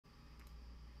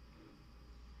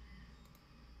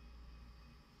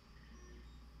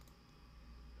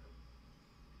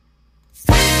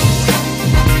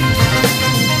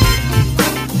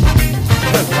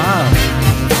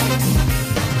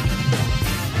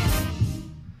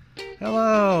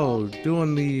Hello,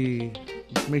 doing the,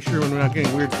 make sure we're not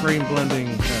getting weird frame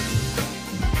blending test.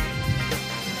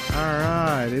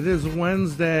 Alright, it is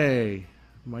Wednesday,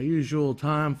 my usual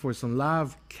time for some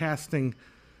live casting,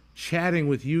 chatting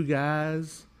with you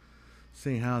guys,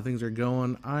 seeing how things are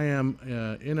going. I am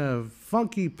in a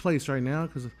funky place right now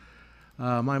because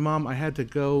my mom, I had to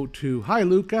go to, hi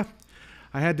Luca,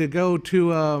 I had to go to,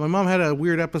 my mom had a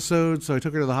weird episode, so I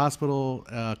took her to the hospital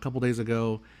a couple days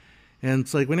ago. And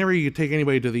it's like whenever you take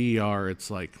anybody to the ER,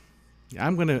 it's like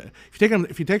I'm gonna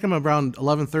if you take them around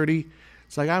 11:30,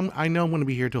 it's like I know I'm gonna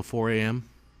be here till 4 a.m.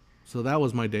 So that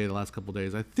was my day the last couple of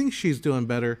days. I think she's doing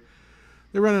better.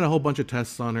 They're running a whole bunch of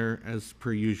tests on her as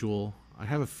per usual. I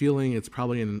have a feeling it's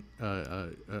probably an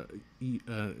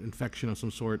infection of some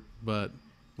sort, but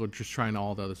we're just trying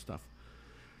all the other stuff.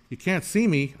 You can't see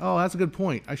me. Oh, that's a good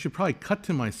point. I should probably cut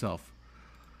to myself.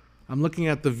 I'm looking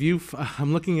at the view.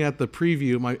 I'm looking at the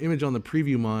preview, my image on the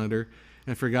preview monitor,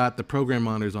 and forgot the program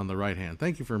monitor's on the right hand.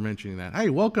 Thank you for mentioning that. Hey,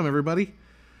 welcome everybody.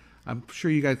 I'm sure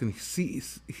you guys can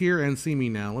hear and see me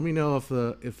now. Let me know if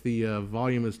the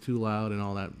volume is too loud and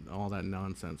all that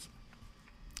nonsense.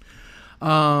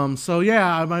 So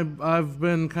yeah, I've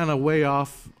been kind of way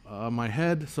off my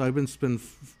head, so I've been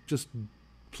just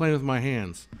playing with my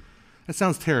hands. That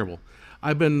sounds terrible.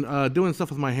 I've been doing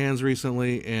stuff with my hands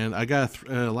recently, and I got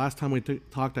last time we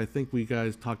talked, I think we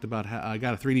guys talked about how I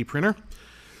got a 3D printer,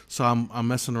 so I'm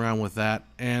messing around with that.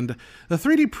 And the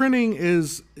 3D printing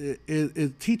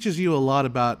it teaches you a lot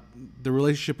about the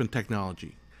relationship and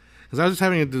technology. Because I was just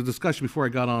having a discussion before I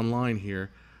got online here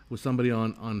with somebody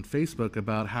on Facebook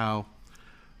about how,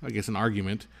 I guess an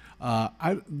argument.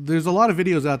 There's a lot of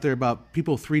videos out there about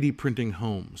people 3D printing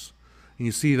homes. And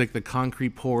you see like the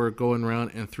concrete pour going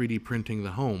around and 3D printing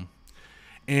the home.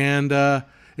 And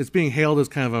it's being hailed as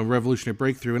kind of a revolutionary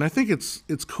breakthrough. And I think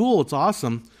it's cool, it's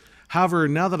awesome. However,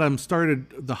 now that I've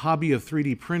started the hobby of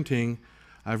 3D printing,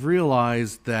 I've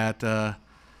realized that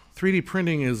 3D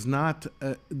printing is not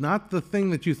the thing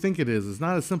that you think it is. It's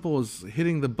not as simple as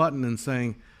hitting the button and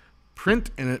saying print,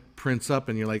 and it prints up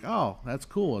and you're like, oh, that's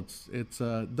cool, it's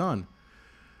done.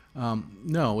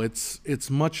 No, it's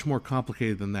much more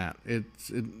complicated than that.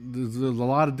 There's a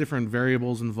lot of different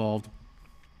variables involved,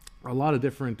 a lot of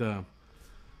different.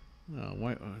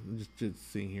 Just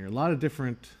seeing here, a lot of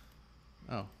different.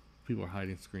 Oh, people are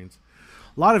hiding screens.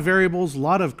 A lot of variables, a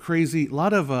lot of crazy, a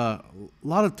lot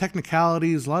of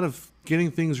technicalities, a lot of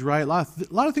getting things right. A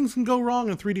lot of things can go wrong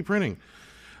in 3D printing.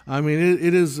 I mean,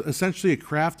 it is essentially a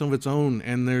craft of its own,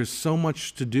 and there's so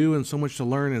much to do and so much to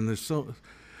learn, and there's so.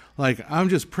 Like, I'm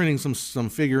just printing some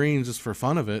figurines just for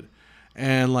fun of it.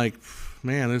 And, like,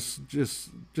 man, there's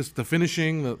just the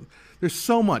finishing. There's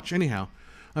so much. Anyhow,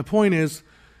 my point is,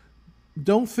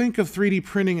 don't think of 3D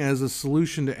printing as a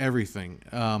solution to everything.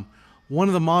 One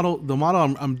of the model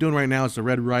I'm doing right now is the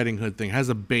Red Riding Hood thing. It has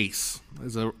a base.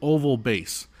 It's an oval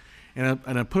base. And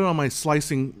I put it on my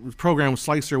slicing program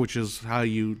slicer, which is how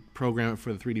you program it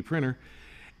for the 3D printer.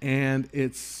 And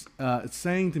it's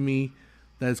saying to me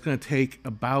that it's going to take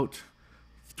about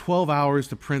 12 hours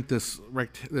to print this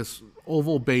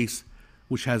oval base,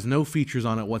 which has no features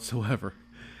on it whatsoever.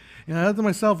 And I thought to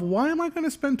myself, why am I going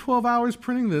to spend 12 hours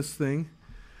printing this thing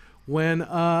when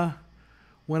I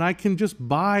can just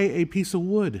buy a piece of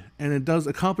wood and it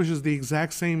accomplishes the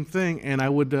exact same thing, and I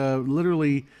would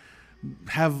literally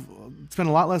spend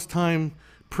a lot less time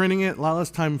printing it, a lot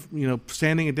less time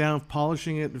sanding it down,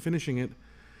 polishing it, and finishing it.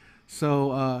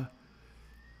 So.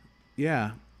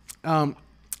 Yeah.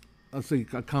 Let's see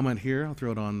a comment here. I'll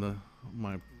throw it on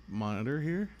my monitor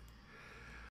here.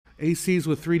 ACs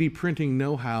with 3D printing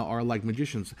know-how are like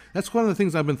magicians. That's one of the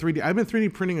things I've been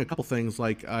 3D printing a couple things.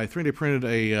 Like I 3D printed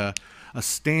a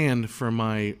stand for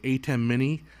my ATEM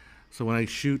Mini. So when I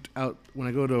when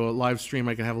I go to a live stream,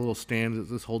 I can have a little stand that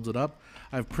just holds it up.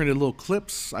 I've printed little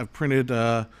clips. I've printed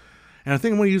and I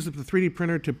think I'm going to use the 3D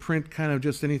printer to print kind of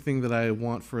just anything that I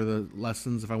want for the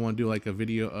lessons. If I want to do like a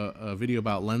video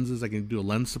about lenses, I can do a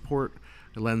lens support,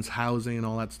 a lens housing, and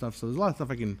all that stuff. So there's a lot of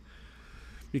stuff I can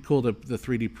be cool to the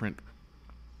 3D print.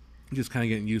 Just kind of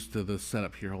getting used to the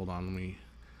setup here. Hold on, let me.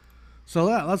 So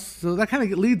that kind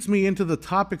of leads me into the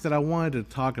topic that I wanted to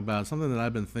talk about, something that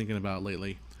I've been thinking about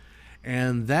lately,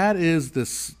 and that is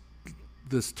this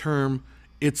term,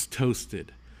 "it's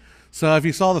toasted." So if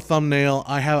you saw the thumbnail,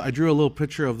 I drew a little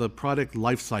picture of the product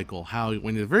life cycle, how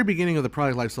when you're at the very beginning of the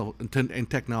product life cycle and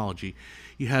technology,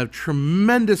 you have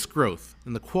tremendous growth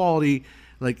in the quality,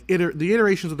 like the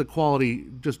iterations of the quality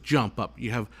just jump up.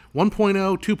 You have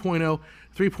 1.0, 2.0,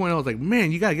 3.0. It's like,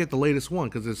 man, you got to get the latest one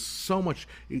because there's so much,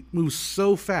 it moves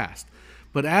so fast.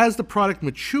 But as the product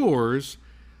matures,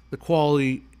 the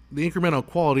quality the incremental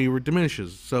quality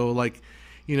diminishes. So like,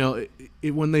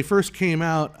 when they first came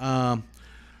out,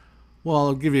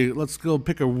 well, let's go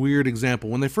pick a weird example.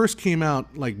 When they first came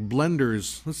out, like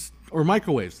blenders, or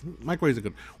microwaves. Microwaves are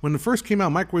good. When they first came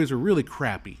out, microwaves were really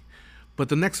crappy. But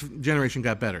the next generation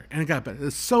got better, and it got better.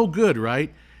 It's so good,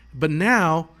 right? But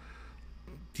now,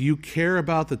 do you care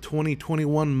about the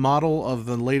 2021 model of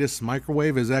the latest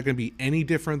microwave? Is that going to be any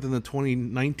different than the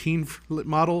 2019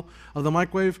 model of the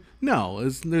microwave? No,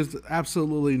 there's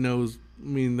absolutely no. I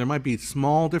mean, there might be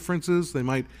small differences. They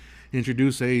might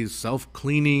introduce a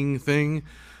self-cleaning thing,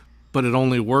 but it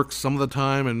only works some of the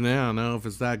time, and I don't know if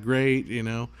it's that great,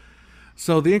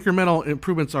 So the incremental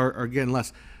improvements are getting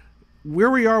less.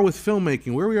 Where we are with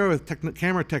filmmaking, where we are with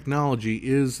camera technology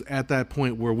is at that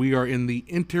point where we are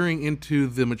entering into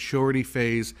the maturity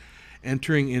phase,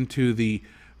 entering into the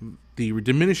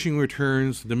diminishing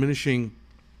returns, diminishing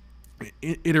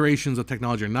iterations of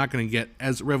technology are not going to get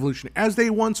as revolutionary as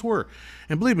they once were.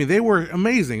 And believe me, they were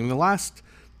amazing. In the last,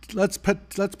 let's put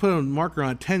a marker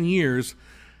on 10 years.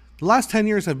 The last 10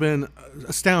 years have been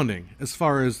astounding as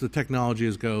far as the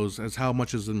technology goes, as how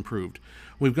much has improved.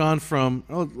 We've gone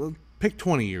from, pick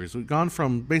 20 years. We've gone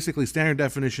from basically standard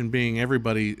definition being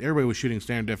everybody was shooting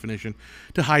standard definition,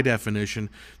 to high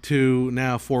definition, to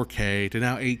now 4K, to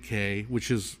now 8K, which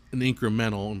is an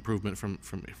incremental improvement from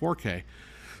 4K.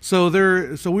 So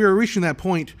we are reaching that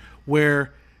point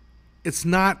where it's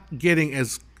not getting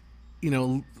as,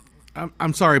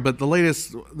 I'm sorry, but the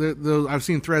latest, I've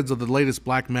seen threads of the latest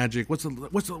Blackmagic. What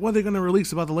are they going to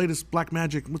release about the latest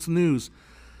Blackmagic? What's the news?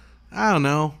 I don't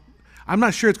know. I'm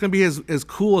not sure it's going to be as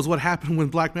cool as what happened when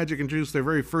Blackmagic introduced their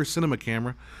very first cinema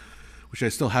camera, which I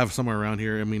still have somewhere around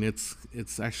here. I mean,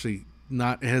 it's actually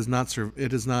not. It has not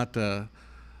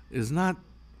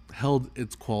held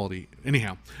its quality.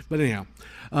 Anyhow, but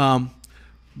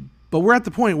we're at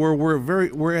the point where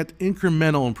we're at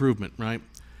incremental improvement, right?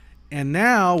 And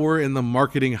now we're in the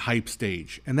marketing hype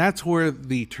stage, and that's where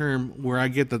the term where I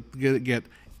get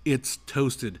it's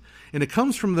toasted. And it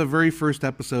comes from the very first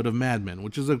episode of Mad Men,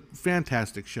 which is a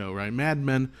fantastic show, right? Mad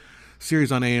Men,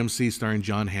 series on AMC starring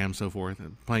John Hamm, so forth,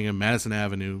 playing a Madison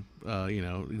Avenue,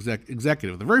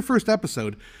 executive. The very first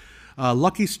episode,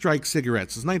 Lucky Strike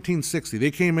Cigarettes, is 1960.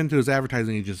 They came into his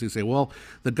advertising agency and say, well,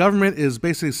 the government is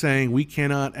basically saying we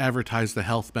cannot advertise the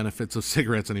health benefits of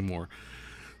cigarettes anymore.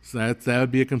 So that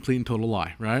would be a complete and total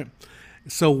lie, right?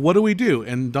 So what do we do?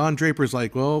 And Don Draper's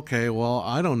like, well, okay, well,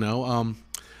 I don't know.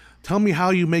 Tell me how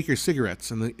you make your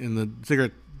cigarettes. And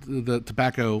the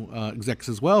tobacco exec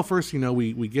says, well, first,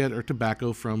 we get our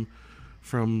tobacco from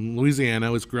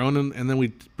Louisiana. It's grown, and then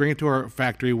we bring it to our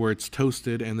factory where it's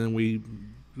toasted, and then we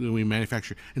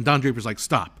manufacture. And Don Draper's like,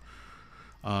 stop.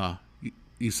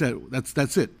 You said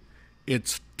that's it.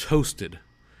 It's toasted.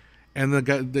 And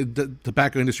the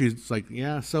tobacco industry is like,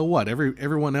 yeah, so what?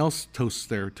 Everyone else toasts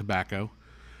their tobacco.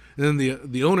 And then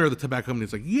the owner of the tobacco company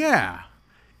is like, yeah,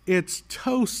 it's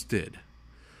toasted.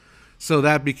 So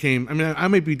that became, I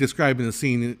may be describing the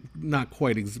scene not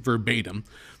quite verbatim,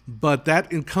 but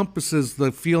that encompasses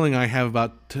the feeling I have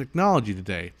about technology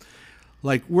today.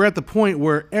 Like, we're at the point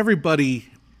where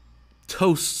everybody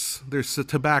toasts their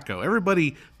tobacco.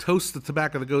 Everybody toasts the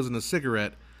tobacco that goes in a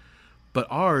cigarette, but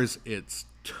ours, it's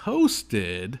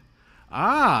toasted.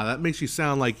 That makes you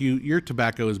sound like your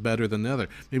tobacco is better than the other.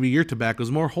 Maybe your tobacco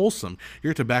is more wholesome.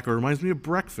 Your tobacco reminds me of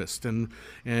breakfast and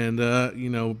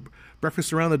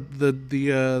breakfast around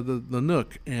the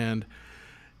Nook and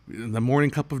the morning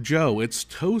cup of Joe. It's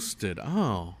toasted.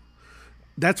 Oh,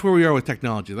 that's where we are with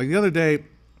technology. Like the other day,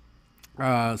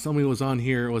 somebody was on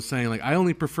here was saying like, I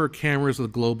only prefer cameras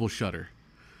with global shutter.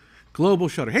 Global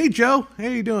shutter. Hey Joe, how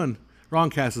you doing?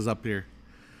 Wrongcast is up here.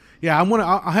 Yeah,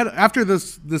 after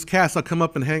this cast, I'll come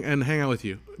up and hang out with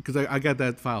you because I got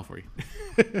that file for you.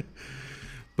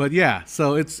 But yeah,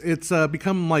 so it's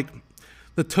become like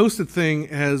the toasted thing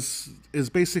is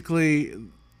basically.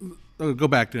 Go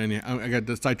back to it. I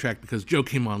got sidetracked because Joe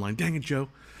came online. Dang it, Joe.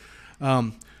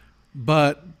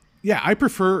 But yeah, I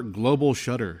prefer global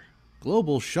shutter.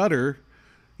 Global shutter,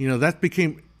 that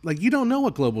became like you don't know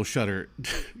what global shutter.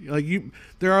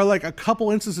 There are like a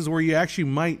couple instances where you actually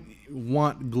might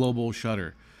want global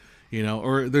shutter,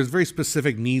 or there's very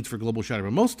specific needs for global shutter,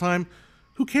 but most of the time,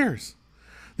 who cares?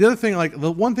 The other thing, like the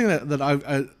one thing that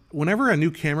I whenever a new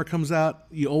camera comes out,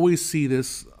 you always see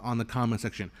this on the comment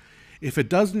section. If it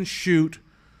doesn't shoot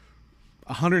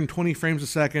 120 frames a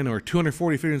second or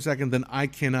 240 frames a second, then I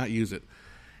cannot use it.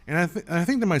 And I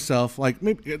think to myself, like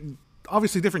maybe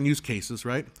obviously different use cases,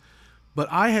 right?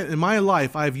 But in my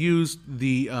life I've used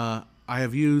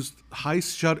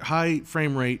high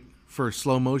frame rate for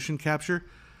slow motion capture.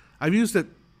 I've used it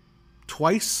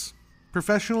twice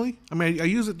professionally. I mean, I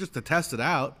use it just to test it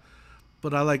out,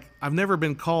 but I've never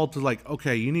been called to like,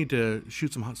 okay, you need to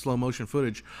shoot some slow motion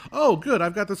footage. Oh, good,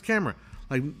 I've got this camera.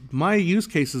 Like my use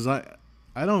cases, I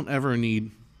don't ever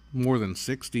need more than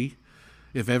 60,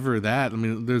 if ever that. I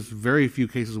mean, there's very few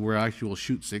cases where I actually will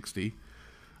shoot 60.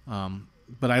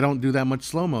 But I don't do that much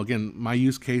slow-mo. Again, my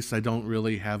use case, I don't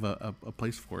really have a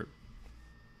place for it.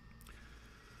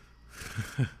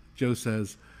 Joe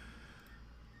says,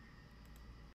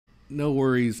 no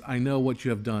worries, I know what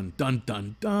you have done. Dun,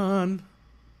 dun, dun.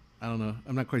 I don't know.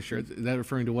 I'm not quite sure. Is that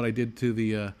referring to what I did to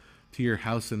the to your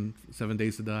house in 7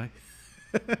 Days to Die?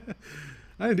 I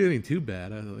didn't do anything too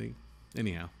bad, I think.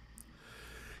 Anyhow.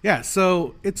 Yeah,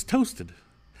 so it's toasted.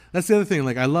 That's the other thing.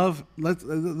 Like I love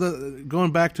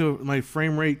going back to my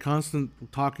frame rate, constant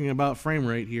talking about frame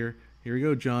rate here. Here we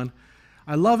go, John.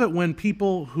 I love it when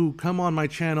people who come on my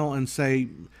channel and say,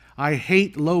 "I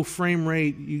hate low frame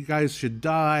rate. You guys should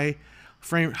die.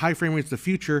 High frame rate's the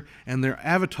future," and their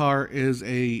avatar is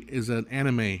an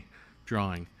anime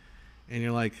drawing, and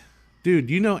you're like, "Dude,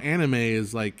 you know anime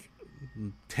is like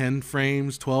 10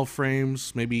 frames, 12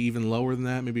 frames, maybe even lower than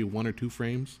that, maybe 1 or 2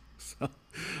 frames." So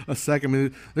a second. I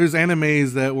mean, there's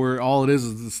animes that where all it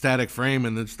is the static frame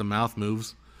and just the mouth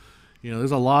moves. You know,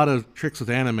 there's a lot of tricks with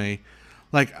anime.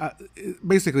 Like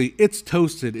basically, It's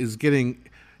Toasted is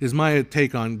my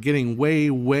take on getting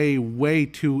way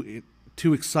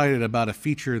too excited about a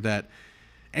feature that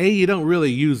A, you don't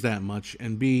really use that much,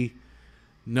 and B,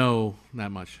 no,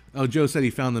 not much. Oh, Joe said he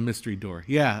found the mystery door.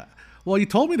 Yeah, well, you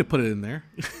told me to put it in there.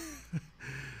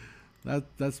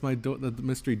 That's my door, the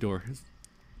mystery door.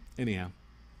 Anyhow,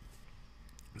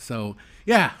 so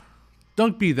yeah,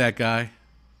 don't be that guy.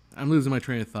 I'm losing my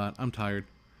train of thought. I'm tired.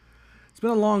 It's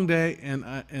been a long day, and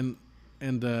well,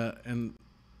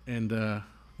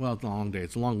 it's a long day.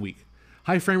 It's a long week.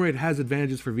 High frame rate has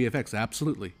advantages for VFX,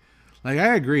 absolutely. Like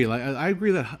I agree. Like I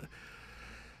agree that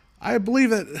I believe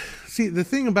that. See, the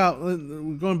thing about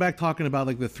going back talking about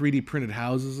like the 3D printed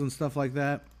houses and stuff like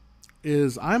that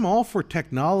is I'm all for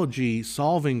technology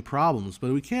solving problems,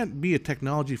 but we can't be a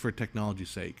technology for technology's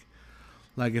sake.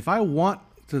 Like if I want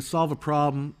to solve a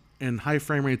problem and high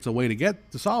frame rate's a way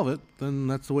to solve it, then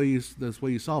that's the way you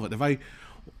solve it. If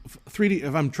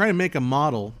I'm trying to make a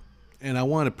model and I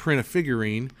want to print a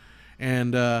figurine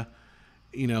and and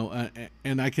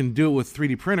I can do it with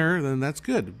 3D printer, then that's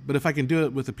good. But if I can do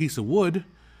it with a piece of wood,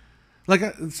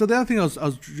 so the other thing I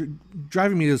was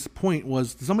driving me to this point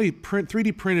was somebody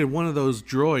 3D printed one of those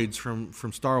droids from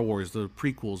Star Wars, the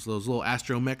prequels, those little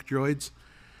astromech droids,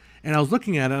 and I was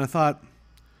looking at it and I thought,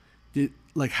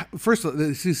 first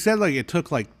he said like it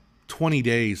took like 20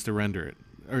 days to render it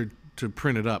or to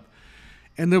print it up,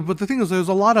 but the thing is there's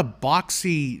a lot of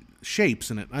boxy shapes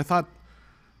in it. I thought,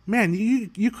 man,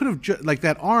 you could have like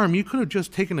that arm, you could have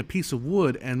just taken a piece of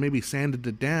wood and maybe sanded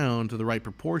it down to the right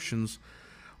proportions.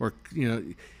 Or,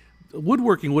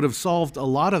 woodworking would have solved a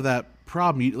lot of that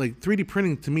problem. Like 3D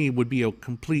printing to me would be a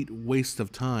complete waste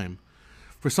of time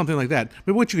for something like that.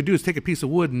 But what you could do is take a piece of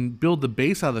wood and build the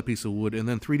base out of the piece of wood and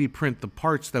then 3D print the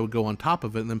parts that would go on top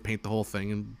of it and then paint the whole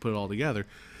thing and put it all together.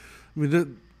 I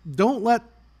mean, don't let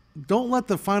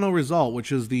the final result,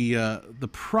 which is the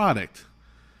product,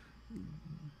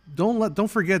 don't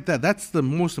forget that. That's the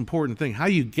most important thing. How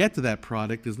you get to that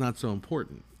product is not so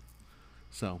important.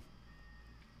 So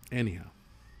anyhow,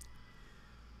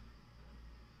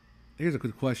 here's a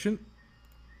good question.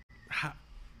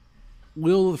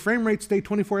 Will the frame rate stay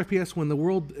 24 FPS when the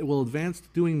world will advance to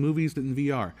doing movies in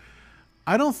VR?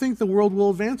 I don't think the world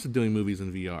will advance to doing movies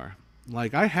in VR.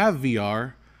 Like I have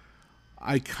VR.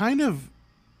 I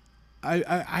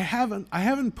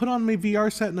haven't put on my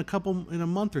VR set in a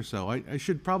month or so. I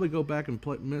should probably go back and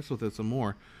mess with it some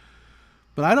more.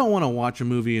 But I don't want to watch a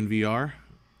movie in VR.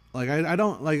 Like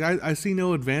I see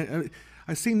no advantage.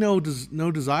 I see no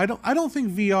desire. I don't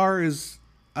think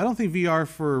VR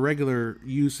for regular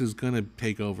use is gonna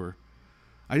take over.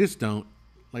 I just don't.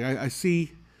 Like I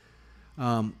see.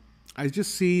 I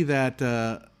just see that.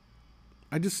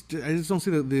 I just don't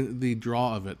see the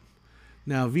draw of it.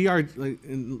 Now VR, like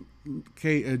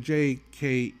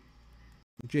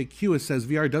JQ says,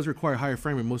 VR does require higher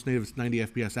frame rate. Most natives 90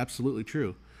 FPS. Absolutely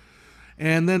true.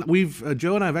 And then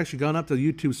Joe and I have actually gone up to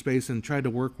the YouTube space and tried to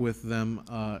work with them,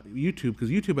 YouTube, because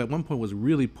YouTube at one point was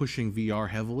really pushing VR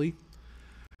heavily.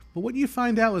 But what you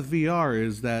find out with VR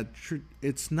is that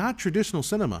it's not traditional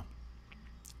cinema.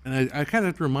 And I kind of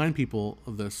have to remind people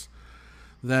of this,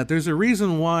 that there's a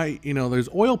reason why, there's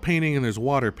oil painting and there's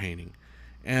water painting.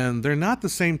 And they're not the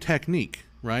same technique,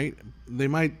 right? You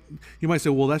might say,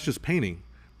 well, that's just painting.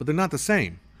 But they're not the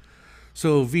same.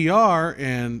 So VR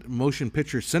and motion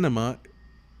picture cinema,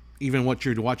 even what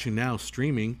you're watching now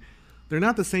streaming, they're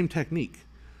not the same technique.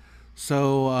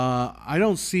 So I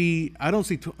don't see. I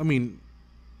mean,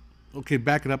 okay,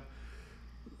 back it up.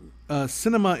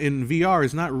 Cinema in VR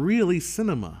is not really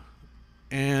cinema,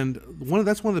 and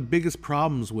that's one of the biggest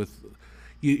problems with.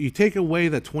 You take away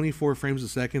that 24 frames a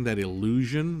second, that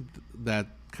illusion, that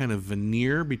kind of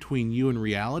veneer between you and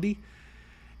reality,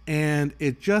 and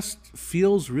it just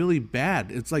feels really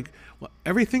bad. It's like, well,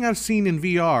 everything I've seen in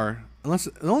VR, unless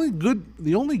the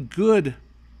only good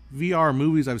VR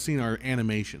movies I've seen are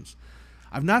animations.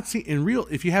 I've not seen in real.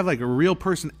 If you have like a real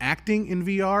person acting in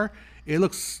VR, it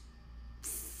looks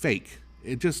fake.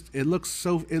 It looks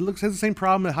has the same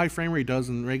problem that high frame rate does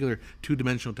in regular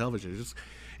 2-dimensional television.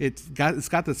 It's got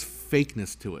this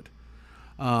fakeness to it.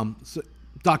 So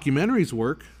documentaries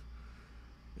work,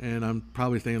 and I'm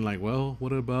probably thinking like, well,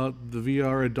 what about the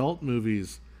VR adult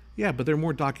movies? Yeah, but they're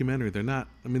more documentary. They're not.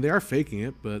 I mean, they are faking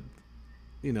it, but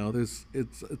you know, it's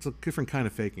a different kind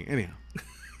of faking. Anyhow,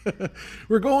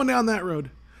 we're going down that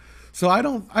road. So I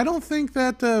don't think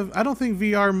VR. I don't think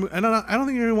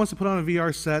anyone wants to put on a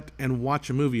VR set and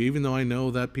watch a movie, even though I know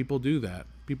that people do that.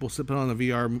 People put on a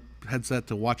VR headset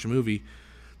to watch a movie.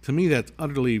 To me, that's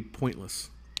utterly pointless.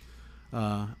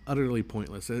 Utterly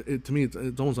pointless. To me,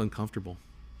 it's almost uncomfortable.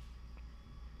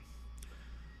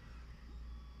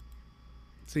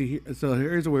 See, so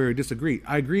here's where I disagree.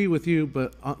 I agree with you,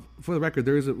 but for the record,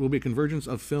 will be a convergence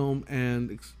of film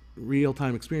and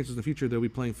real-time experiences in the future. They'll be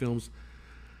playing films.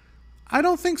 I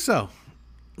don't think so.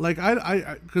 Like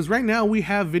because right now we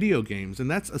have video games, and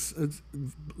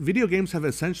video games have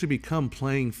essentially become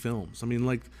playing films. I mean,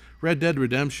 like Red Dead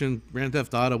Redemption, Grand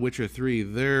Theft Auto, Witcher 3.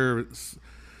 The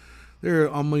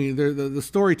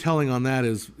storytelling on that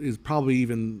is probably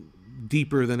even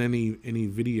deeper than any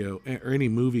video or any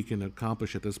movie can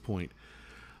accomplish at this point.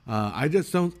 I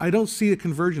don't see a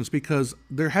convergence because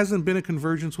there hasn't been a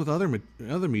convergence with other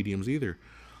mediums either.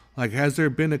 Like, has there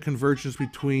been a convergence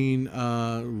between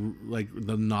like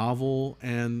the novel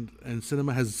and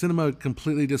cinema? Has cinema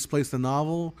completely displaced the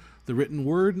novel, the written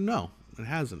word? No, it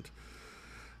hasn't.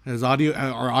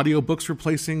 Are audio books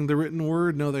replacing the written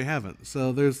word? No, they haven't.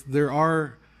 So there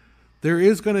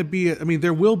is going to be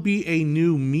there will be a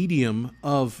new medium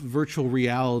of virtual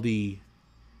reality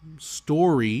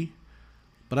story,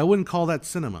 but I wouldn't call that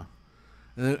cinema.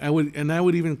 I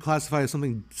would even classify as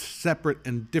something separate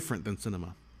and different than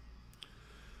cinema.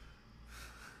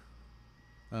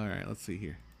 All right, let's see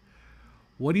here.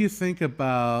 What do you think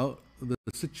about the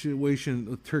situation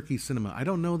with Turkey cinema? I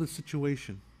don't know the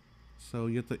situation, so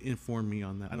you have to inform me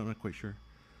on that. I'm not quite sure.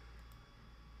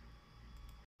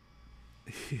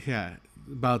 Yeah,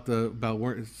 about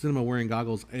cinema wearing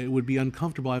goggles. It would be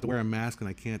uncomfortable. I have to wear a mask and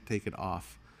I can't take it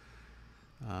off.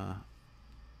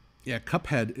 Yeah,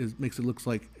 Cuphead makes it look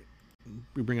like.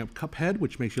 We bring up Cuphead,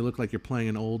 which makes you look like you're playing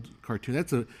an old cartoon.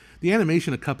 The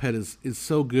animation of Cuphead is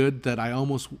so good that I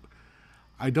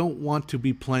don't want to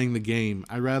be playing the game.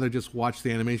 I'd rather just watch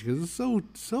the animation because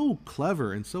it's so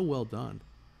clever and so well done.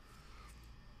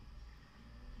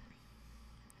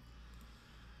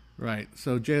 Right.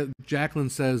 So Jacqueline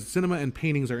says cinema and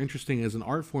paintings are interesting as an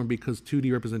art form because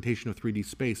 2D representation of 3D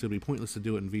space. It would be pointless to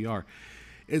do it in VR.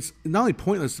 It's not only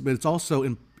pointless, but it's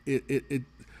also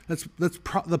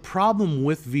the problem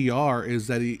with VR is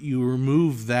that you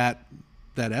remove that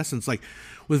essence. Like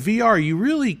with VR, you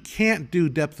really can't do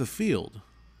depth of field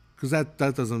because that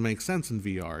doesn't make sense in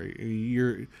VR.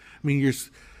 You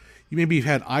maybe you've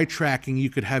had eye tracking.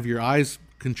 You could have your eyes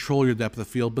control your depth of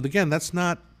field, but again, that's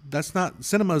not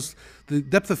cinema's. The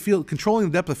depth of field, controlling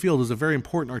the depth of field is a very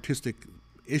important artistic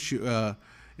issue.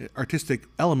 Artistic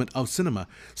element of cinema.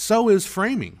 So is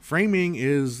framing. Framing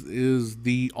is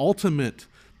the ultimate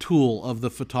tool of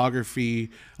the photography,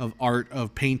 of art,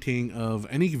 of painting, of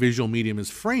any visual medium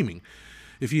is framing.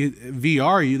 If you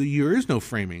VR, there is no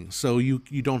framing, so you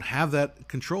don't have that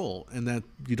control, and that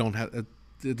you don't have.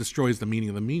 It destroys the meaning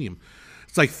of the medium.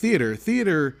 It's like theater.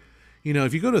 Theater,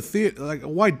 if you go to theater, like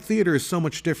why theater is so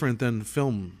much different than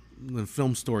film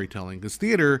storytelling, because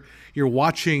theater, you're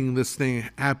watching this thing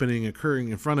occurring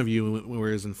in front of you,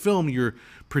 whereas in film you're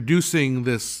producing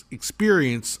this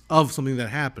experience of something that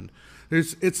happened.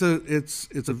 It's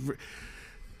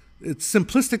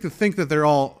simplistic to think that they're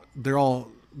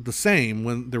all the same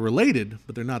when they're related,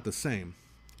 but they're not the same.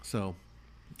 So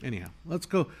anyhow, let's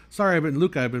go. Sorry,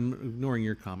 Luca, I've been ignoring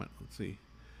your comment. Let's see.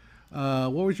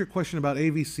 What was your question about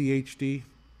AVC HD?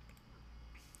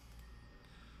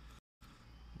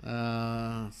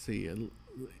 Let's see.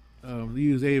 We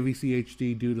use AVC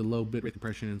HD due to low bitrate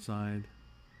compression inside.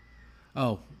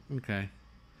 Oh, okay.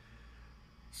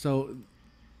 So,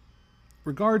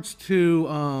 regards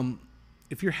to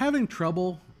if you're having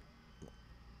trouble,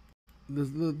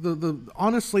 the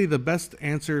honestly the best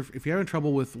answer if you're having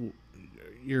trouble with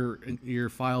your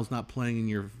files not playing in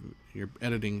your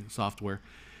editing software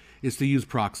is to use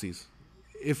proxies.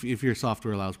 If your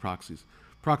software allows proxies,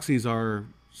 proxies are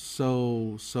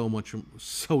so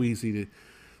easy to,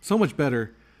 so much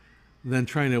better than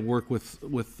trying to work with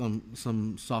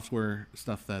some software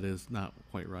stuff that is not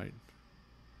quite right.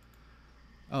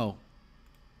 Oh,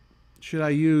 should I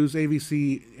use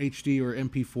AVC HD or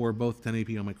MP4 both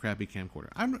 1080p on my crappy camcorder?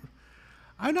 I'm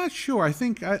not sure. I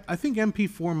think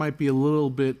MP4 might be a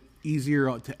little bit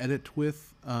easier to edit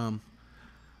with.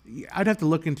 I'd have to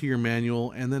look into your manual,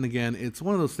 and then again, it's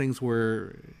one of those things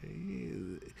where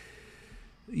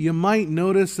you might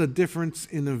notice a difference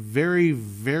in a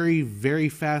very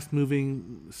fast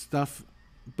moving stuff.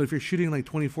 But if you're shooting like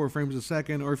 24 frames a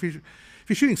second, or if you're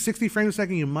shooting 60 frames a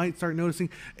second, you might start noticing.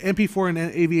 MP4 and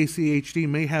AVC HD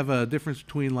may have a difference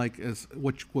between like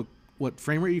what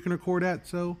frame rate you can record at.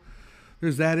 So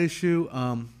there's that issue.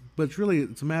 But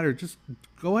it's a matter of just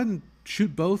go ahead and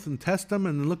shoot both and test them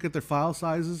and look at their file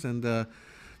sizes and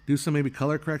do some maybe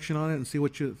color correction on it and see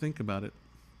what you think about it.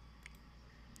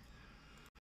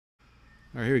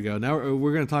 All right, here we go. Now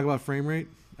we're going to talk about frame rate.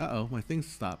 Uh-oh, my thing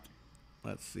stopped.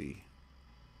 Let's see.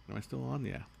 Am I still on?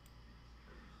 Yeah.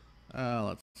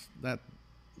 There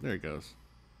it goes.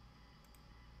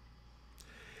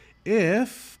 Okay,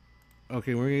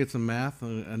 we're going to get some math.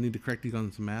 I need to correct you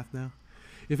on some math now.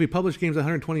 If we publish games at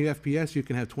 120 FPS, you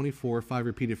can have 24 5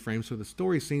 repeated frames for the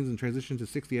story scenes and transition to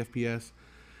 60 FPS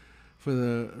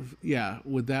for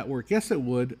would that work? Yes, it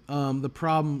would.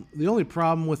 The only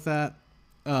problem with that,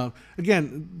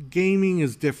 again, gaming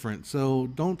is different. So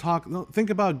don't think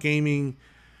about gaming.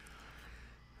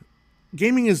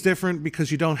 Gaming is different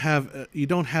because you don't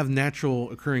have natural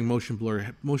occurring motion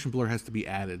blur. Motion blur has to be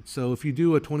added. So if you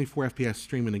do a 24 FPS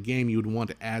stream in a game, you would want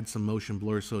to add some motion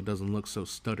blur so it doesn't look so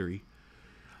stuttery.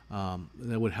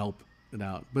 That would help it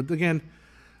out. But again,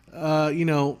 you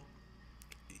don't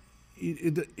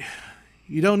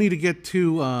need to get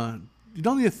too. You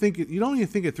don't need to think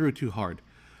it through too hard.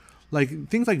 Like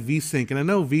things like VSync, and I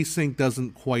know VSync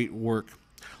doesn't quite work.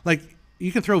 Like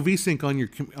you can throw VSync on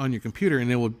your computer,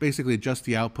 and it will basically adjust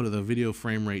the output of the video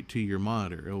frame rate to your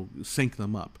monitor. It will sync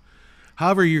them up.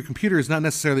 However, your computer is not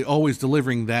necessarily always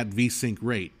delivering that VSync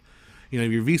rate.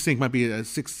 Your VSync might be at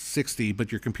 660,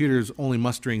 but your computer is only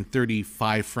mustering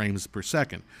 35 frames per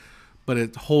second. But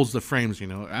it holds the frames.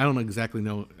 I don't exactly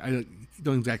know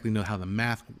how the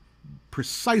math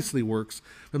precisely works,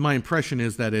 but my impression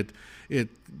is that it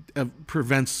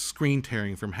prevents screen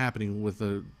tearing from happening with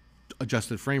the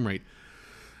adjusted frame rate.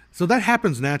 So that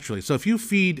happens naturally. So if you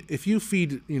feed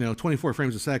 24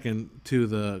 frames a second to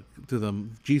the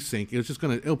G-Sync,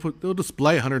 it'll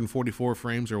display 144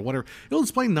 frames or whatever. It'll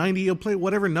display 90. It'll play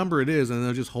whatever number it is, and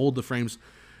it'll just hold the frames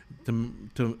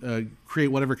to create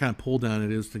whatever kind of pull down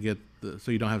it is to get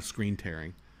so you don't have screen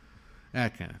tearing,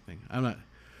 that kind of thing.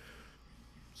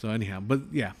 So anyhow, but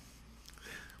yeah.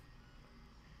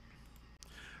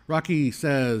 Rocky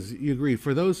says, you agree.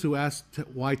 For those who ask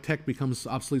why tech becomes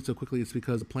obsolete so quickly, it's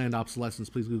because of planned obsolescence.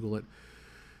 Please Google it.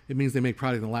 It means they make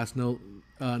product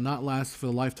that not last for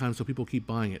the lifetime, so people keep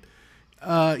buying it.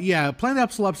 Yeah, planned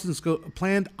obsolescence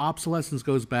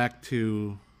goes back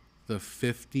to the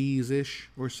 50s-ish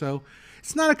or so.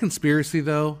 It's not a conspiracy,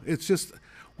 though. It's just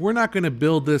we're not going to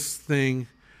build this thing.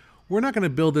 We're not going to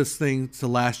build this thing to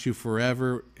last you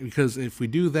forever, because if we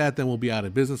do that, then we'll be out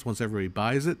of business once everybody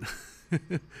buys it.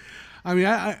 I mean,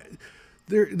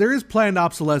 there is planned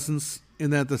obsolescence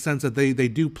in the sense that they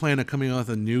do plan on coming out with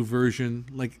a new version.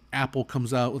 Like Apple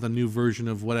comes out with a new version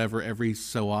of whatever every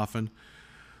so often.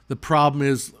 The problem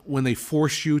is when they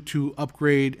force you to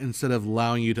upgrade instead of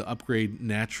allowing you to upgrade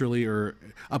naturally, or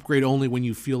upgrade only when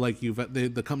you feel like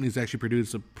the company's actually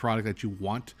produced a product that you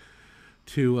want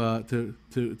to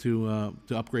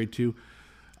upgrade to.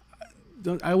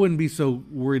 I wouldn't be so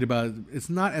worried about it. It's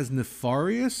not as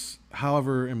nefarious.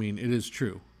 However, I mean, it is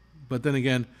true. But then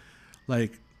again,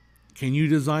 like, can you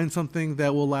design something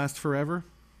that will last forever?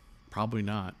 Probably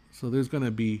not. So there's going to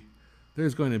be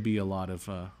a lot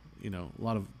of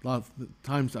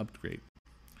times to upgrade.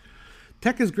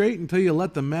 Tech is great until you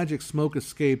let the magic smoke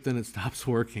escape, then it stops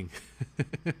working.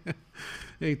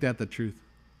 Ain't that the truth?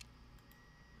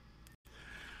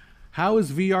 How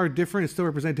is VR different? It's still a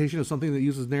representation of something that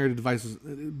uses narrative devices,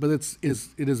 but it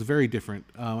is very different.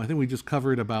 I think we just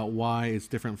covered about why it's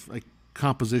different. Like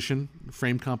composition,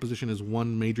 frame composition is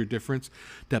one major difference.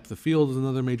 Depth of field is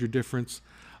another major difference.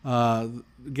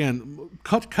 Again,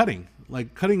 cutting.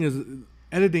 Like cutting is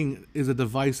editing is a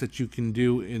device that you can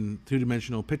do in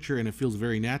two-dimensional picture, and it feels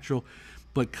very natural,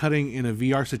 but cutting in a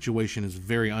VR situation is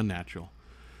very unnatural.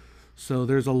 So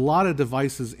there's a lot of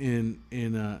devices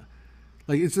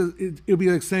like it'll be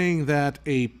like saying that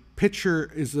a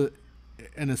picture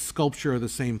and a sculpture are the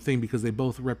same thing because they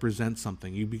both represent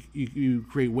something. You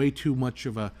create way too much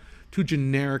of too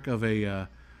generic of a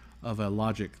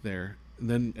logic there. And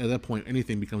then at that point,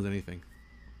 anything becomes anything.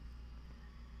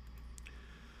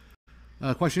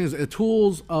 Question is,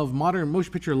 tools of modern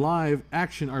motion picture live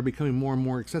action are becoming more and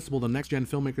more accessible. The next gen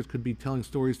filmmakers could be telling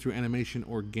stories through animation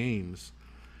or games.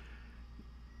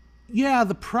 Yeah,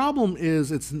 the problem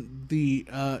is it's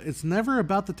never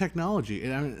about the technology,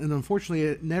 and unfortunately,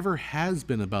 it never has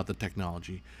been about the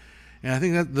technology. And I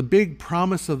think that the big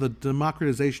promise of the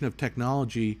democratization of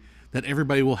technology, that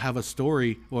everybody will have a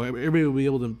story, or everybody will be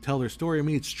able to tell their story. I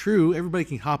mean, it's true. Everybody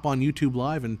can hop on YouTube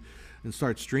Live and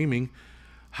start streaming.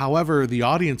 However, the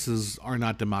audiences are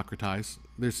not democratized.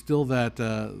 There's still that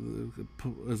the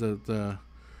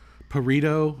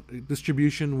Pareto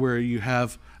distribution where you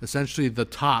have essentially the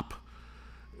top,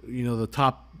 the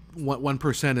top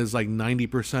 1% is like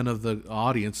 90% of the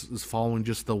audience is following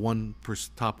just the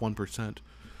top 1%.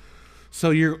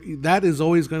 So that is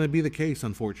always going to be the case,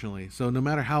 unfortunately. So no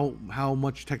matter how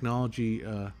much technology,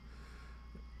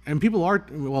 and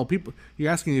you're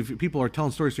asking if people are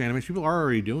telling stories through animation. People are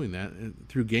already doing that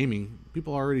through gaming.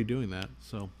 People are already doing that.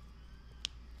 So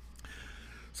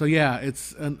yeah,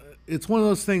 it's one of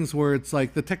those things where it's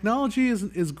like the technology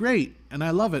is great and I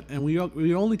love it, and we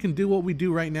only can do what we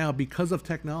do right now because of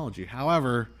technology.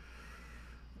 However,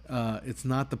 it's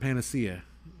not the panacea.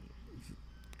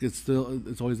 It's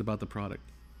always about the product.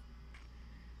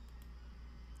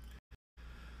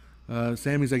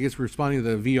 Sammy's, I guess, responding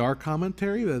to the VR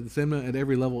commentary. The cinema at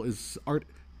every level is art.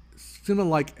 Cinema,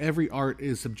 like every art,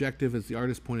 is subjective. It's the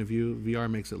artist's point of view.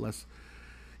 VR makes it less.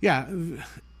 Yeah,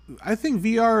 I think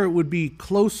VR would be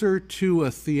closer to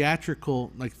a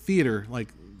theatrical, like theater, like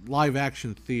live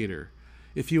action theater.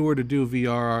 If you were to do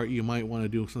VR, you might want to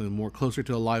do something more closer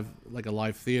to a live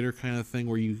theater kind of thing,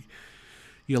 where you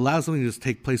allow something to just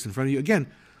take place in front of you. Again,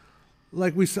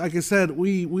 like I said,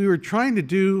 we were trying to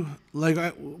do, like,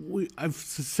 I've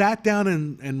sat down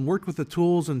and worked with the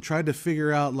tools and tried to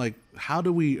figure out, like, how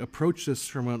do we approach this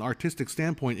from an artistic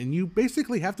standpoint? And you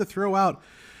basically have to throw out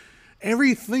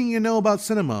everything you know about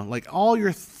cinema. Like, all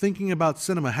your thinking about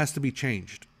cinema has to be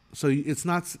changed. So it's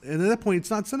not, and at that point, it's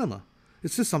not cinema.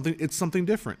 It's just something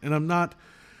different. And I'm not,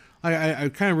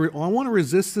 I want to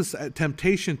resist this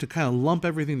temptation to kind of lump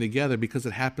everything together because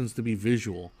it happens to be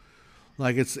visual.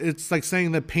 Like it's like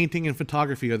saying that painting and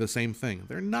photography are the same thing.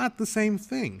 They're not the same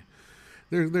thing.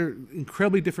 They're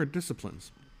incredibly different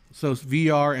disciplines. So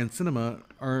VR and cinema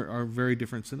are very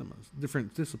different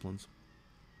disciplines.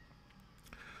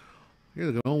 Here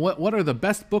we go. What are the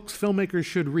best books filmmakers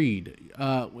should read?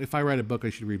 If I write a book, I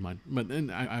should read mine. But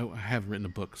I haven't written a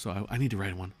book, so I need to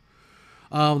write one.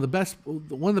 One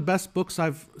of the best books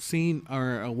I've seen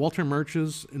are Walter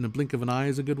Murch's In the Blink of an Eye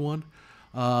is a good one.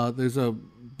 There's a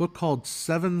book called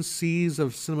Seven Seas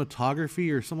of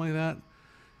Cinematography or something like that,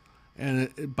 and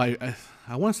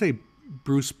I want to say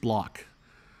Bruce Block.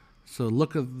 So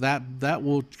look at that. That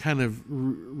will kind of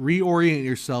reorient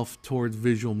yourself towards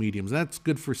visual mediums. That's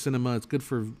good for cinema. It's good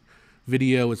for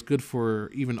video. It's good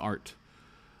for even art,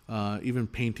 even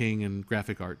painting and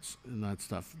graphic arts and that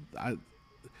stuff.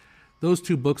 Those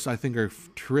two books I think are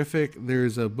terrific.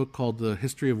 There's a book called The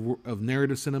History of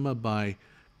Narrative Cinema by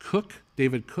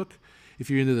David Cook. If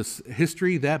you're into this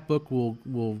history, that book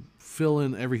will fill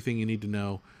in everything you need to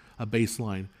know, a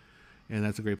baseline, and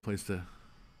that's a great place to.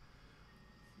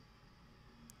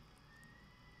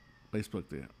 Facebook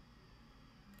there.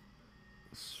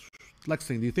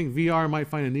 Lexing, do you think VR might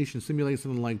find a niche and simulate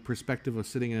something like perspective of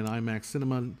sitting in an IMAX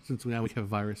cinema since now we have a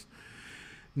virus?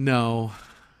 No.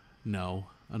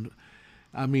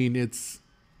 I mean,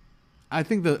 I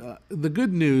think the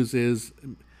good news is,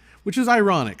 which is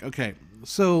ironic. Okay,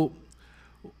 so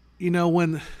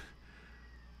when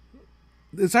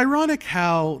it's ironic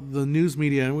how the news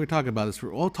media, and we'll talk about this.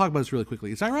 I'll talk about this really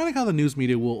quickly. It's ironic how the news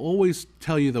media will always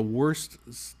tell you the worst,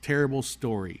 terrible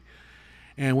story,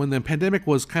 and when the pandemic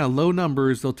was kind of low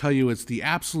numbers, they'll tell you it's the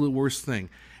absolute worst thing.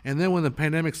 And then when the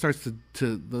pandemic starts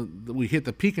we hit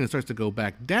the peak and it starts to go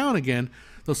back down again,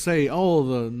 they'll say, oh,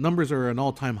 the numbers are an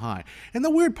all-time high. And the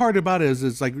weird part about it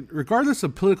is like, regardless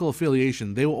of political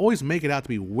affiliation, they will always make it out to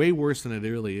be way worse than it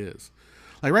really is.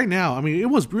 Like right now, I mean, it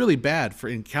was really bad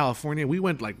in California. We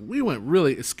went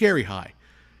really scary high.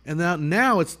 And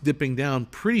now it's dipping down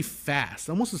pretty fast,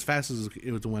 almost as fast as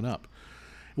it went up.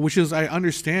 Which is, I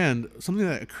understand, something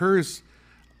that occurs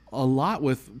a lot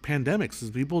with pandemics, is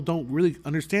people don't really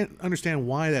understand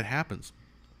why that happens.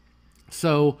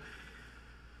 So,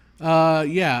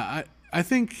 yeah, I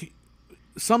think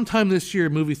sometime this year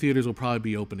movie theaters will probably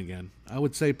be open again. I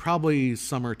would say probably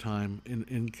summertime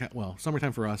well,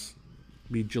 summertime for us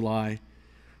be July.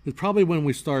 It's probably when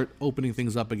we start opening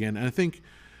things up again. And I think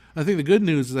the good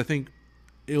news is I think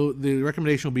the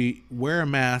recommendation will be wear a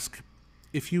mask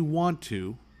if you want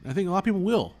to. I think a lot of people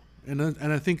will, and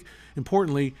I think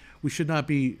importantly we should not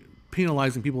be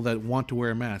penalizing people that want to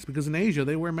wear a mask, because in Asia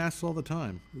they wear masks all the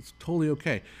time. It's totally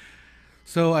okay.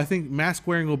 So I think mask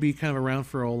wearing will be kind of around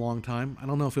for a long time. I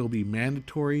don't know if it will be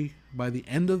mandatory by the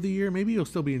end of the year. Maybe it'll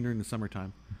still be during the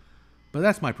summertime, but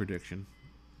that's my prediction.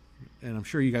 And I'm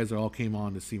sure you guys all came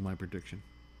on to see my prediction.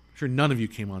 I'm sure none of you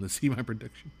came on to see my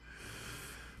prediction.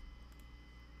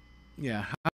 Yeah.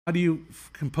 How do you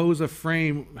compose a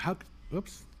frame?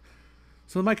 Oops.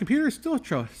 So my computer is still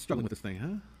struggling with this thing,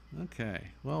 huh? Okay.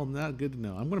 Well, not good to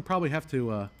know. I'm going to probably have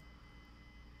to.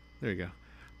 There you go.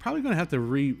 Probably going to have to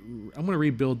I'm going to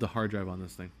rebuild the hard drive on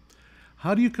this thing.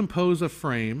 How do you compose a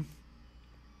frame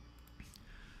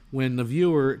when the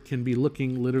viewer can be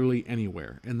looking literally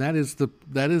anywhere? And that is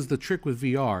the trick with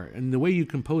VR. And the way you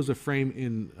compose a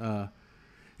frame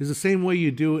is the same way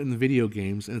you do it in the video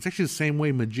games, and it's actually the same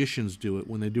way magicians do it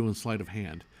when they're doing sleight of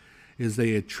hand. Is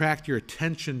they attract your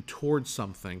attention towards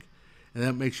something, and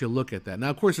that makes you look at that.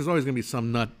 Now, of course, there's always going to be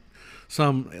some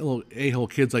little a-hole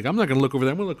kids like, I'm not going to look over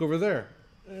there, I'm going to look over there.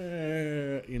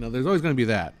 There's always going to be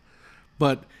that.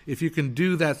 But if you can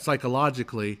do that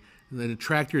psychologically, and then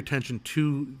attract your attention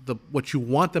to what you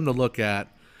want them to look at,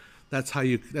 that's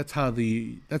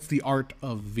the art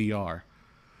of VR.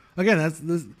 Again,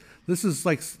 this is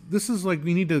like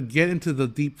we need to get into the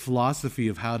deep philosophy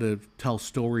of how to tell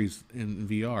stories in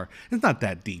VR. It's not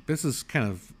that deep. This is kind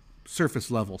of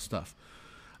surface level stuff.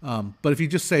 But if you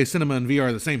just say cinema and VR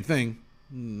are the same thing,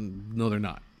 no, they're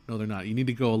not. No, they're not. You need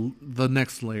to go the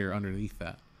next layer underneath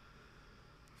that.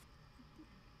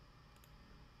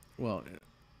 Well,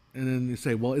 and then you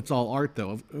say, well, it's all art,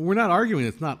 though. We're not arguing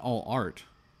it's not all art.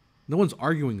 No one's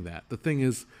arguing that. The thing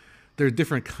is, there are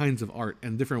different kinds of art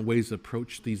and different ways to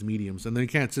approach these mediums. And then you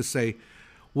can't just say,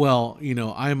 well,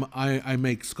 I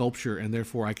make sculpture and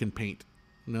therefore I can paint.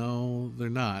 No, they're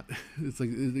not. It's like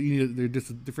they're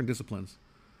just different disciplines.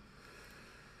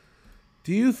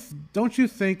 Don't you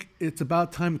think it's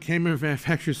about time camera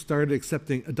manufacturers started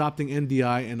adopting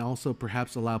NDI and also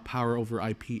perhaps allow power over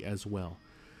IP as well?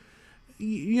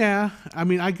 Yeah, I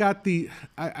mean,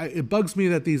 it bugs me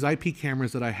that these IP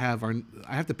cameras that I have I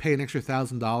have to pay an extra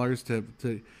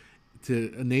 $1,000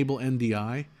 to enable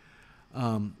NDI,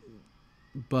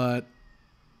 but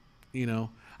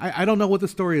I don't know what the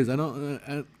story is. I don't.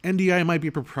 NDI might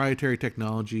be proprietary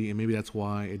technology, and maybe that's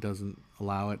why it doesn't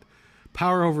allow it.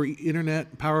 Power over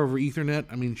internet, power over Ethernet.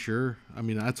 I mean, sure. I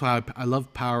mean, that's why I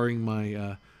love powering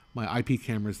my IP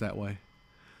cameras that way.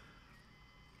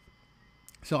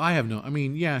 So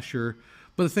yeah, sure.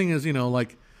 But the thing is,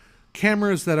 like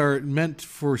cameras that are meant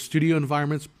for studio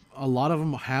environments, a lot of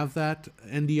them have that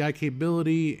NDI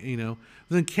capability,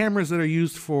 Then cameras that are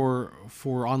used for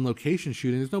on location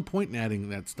shooting, there's no point in adding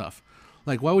that stuff.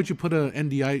 Like, why would you put a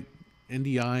NDI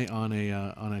on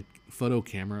a photo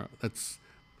camera that's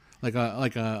like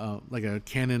a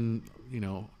Canon,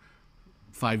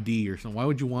 5D or something? Why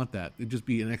would you want that? It'd just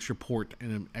be an extra port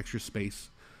and an extra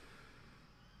space.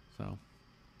 So,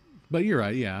 but you're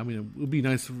right. Yeah, I mean, it would be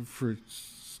nice for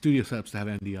studio setups to have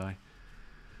NDI.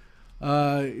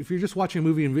 If you're just watching a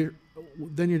movie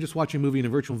then you're just watching a movie in a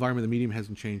virtual environment. The medium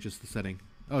hasn't changed, just the setting.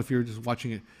 Oh, if you're just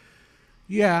watching it,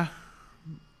 yeah.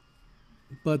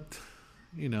 But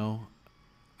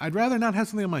I'd rather not have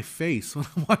something on my face when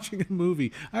I'm watching a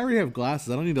movie. I already have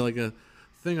glasses. I don't need a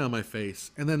thing on my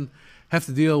face, and then have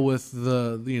to deal with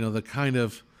the kind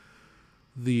of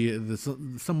the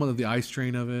somewhat of the eye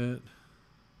strain of it.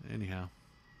 Anyhow.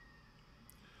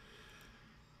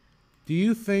 Do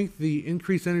you think the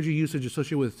increased energy usage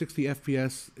associated with 60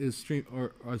 FPS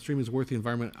stream is worth the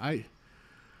environment? I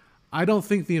don't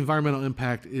think the environmental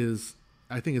impact is.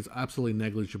 I think it's absolutely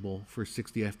negligible for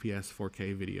 60 FPS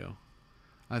 4K video.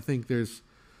 I think there's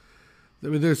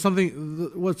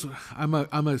something. I'm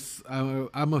a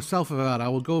self-avowed. I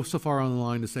will go so far on the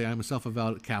line to say I'm a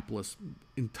self-avowed capitalist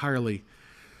entirely.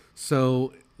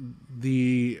 So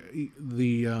the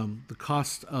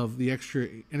cost of the extra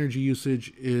energy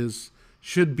usage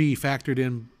should be factored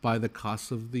in by the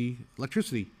cost of the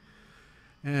electricity,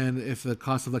 and if the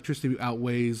cost of electricity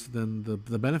outweighs then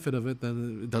the benefit of it,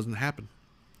 then it doesn't happen.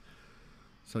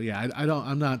 So yeah,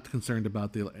 I'm not concerned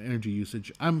about the energy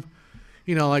usage. I'm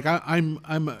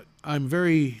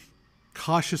very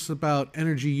cautious about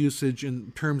energy usage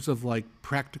in terms of like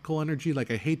practical energy. Like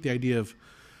I hate the idea of,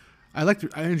 I like the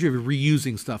energy of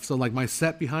reusing stuff. So like my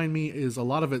set behind me is a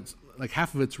lot of it's like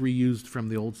half of it's reused from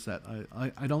the old set.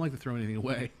 I don't like to throw anything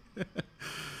away.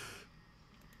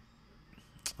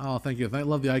 Oh, thank you. I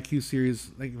love the IQ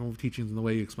series. Thank you for teachings and the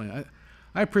way you explain it.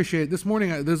 I appreciate it. This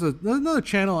morning, there's another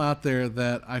channel out there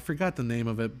that I forgot the name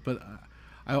of it, but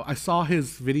I saw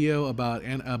his video about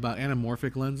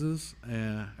anamorphic lenses.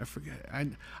 I forget.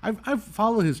 I've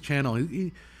followed his channel.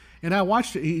 And I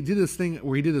watched it. He did this thing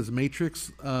where he did this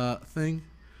Matrix thing,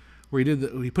 where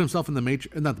he put himself in the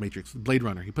Matrix, not the Matrix, Blade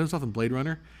Runner. He put himself in Blade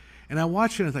Runner, and I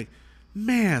watched it and I was like,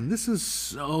 man, this is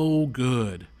so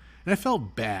good. And I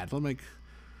felt bad. I'm like,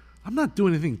 I'm not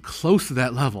doing anything close to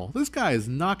that level. This guy is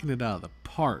knocking it out of the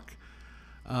park.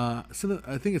 I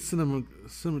think it's no,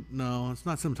 it's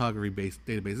not cinematography based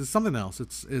database. It's something else.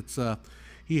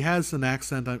 He has an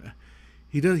accent.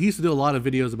 He used to do a lot of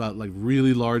videos about like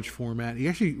really large format. He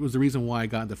actually was the reason why I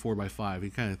got into 4x5.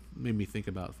 He kind of made me think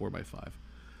about 4x5.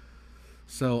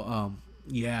 So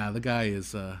yeah, the guy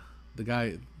is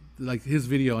like his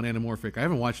video on anamorphic. I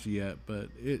haven't watched it yet, but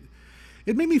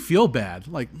it made me feel bad.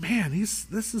 Like, man,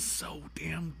 this is so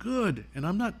damn good. And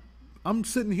I'm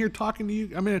sitting here talking to you.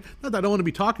 I mean, not that I don't want to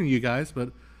be talking to you guys,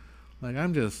 but like I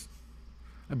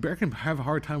can have a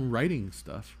hard time writing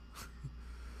stuff.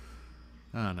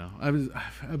 I don't know.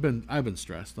 I've been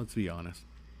stressed. Let's be honest.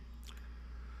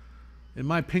 In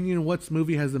my opinion, what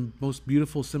movie has the most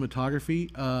beautiful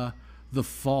cinematography? The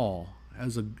Fall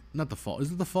not The Fall.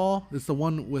 Is it The Fall? It's the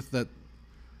one with that,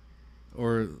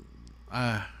 or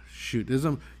shoot.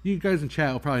 You guys in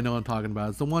chat will probably know what I'm talking about.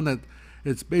 It's the one that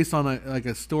it's based on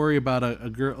a story about a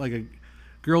girl, like a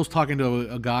girl's talking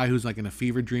to a guy who's like in a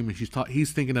fever dream, and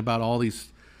he's thinking about all this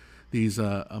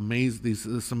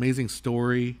amazing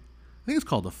story. I think it's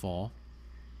called The Fall,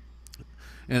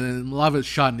 and a lot of it's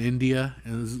shot in India,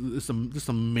 and it's just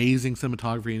amazing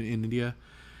cinematography in India.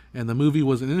 And the movie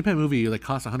was an independent movie that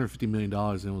cost $150 million,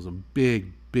 and it was a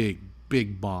big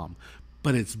bomb.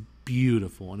 But it's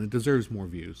beautiful, and it deserves more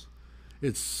views.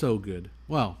 It's so good.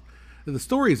 Well, the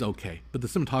story is okay, but the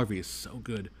cinematography is so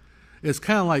good. It's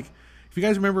kind of like, if you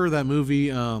guys remember that movie,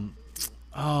 The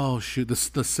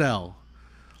Cell.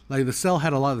 Like The Cell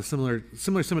had a lot of the similar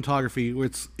cinematography, where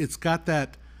it's got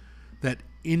that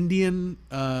Indian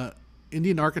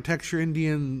architecture,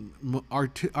 Indian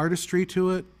artistry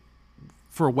to it.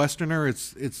 For a Westerner,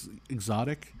 it's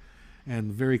exotic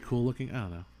and very cool looking. I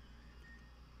don't know.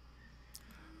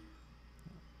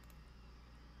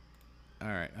 All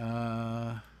right.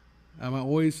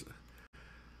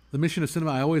 The mission of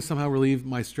cinema. I always somehow relieve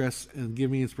my stress and give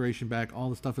me inspiration back. All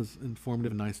the stuff is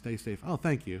informative and nice. Stay safe. Oh,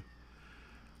 thank you.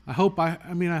 I hope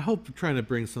to try to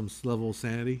bring some level of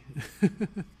sanity.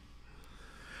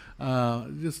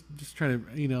 Just trying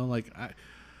to,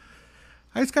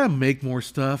 I just gotta make more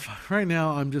stuff. Right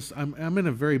now, I'm in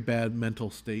a very bad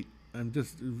mental state. I'm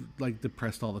just like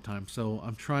depressed all the time. So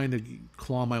I'm trying to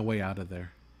claw my way out of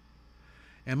there.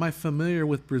 Am I familiar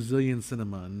with Brazilian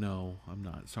cinema? No, I'm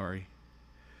not. Sorry.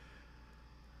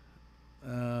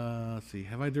 Let's see.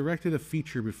 Have I directed a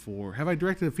feature before? Have I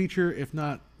directed a feature? If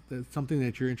not, that's something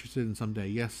that you're interested in someday.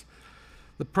 Yes.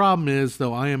 The problem is,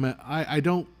 though, I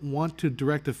don't want to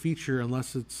direct a feature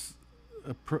unless it's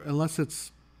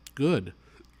good.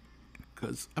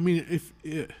 Because I mean,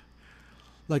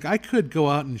 I could go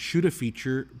out and shoot a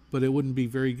feature, but it wouldn't be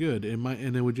very good.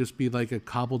 And it would just be like a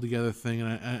cobbled together thing.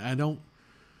 And I don't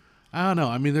know.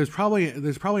 I mean, there's probably an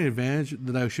advantage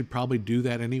that I should probably do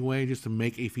that anyway, just to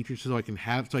make a feature so I can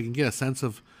get a sense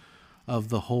of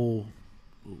the whole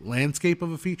landscape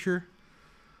of a feature.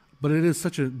 But it is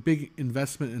such a big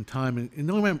investment in time, and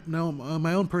knowing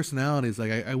my own personality is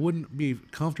like I wouldn't be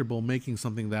comfortable making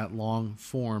something that long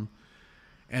form,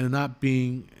 and not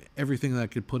being everything that I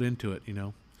could put into it,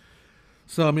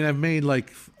 So I mean, I've made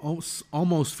like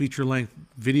almost feature length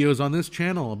videos on this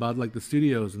channel about like the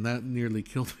studios, and that nearly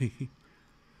killed me.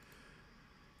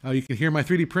 Oh, you can hear my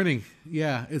 3D printing.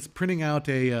 Yeah, it's printing out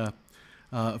a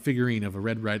figurine of a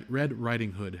Red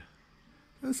Riding Hood.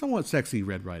 A somewhat sexy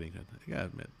Red Riding Hood, I gotta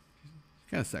admit. She's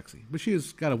kind of sexy, but she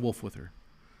has got a wolf with her.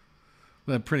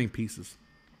 With printing pieces.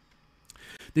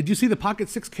 Did you see the Pocket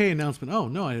 6K announcement? Oh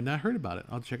no, I had not heard about it.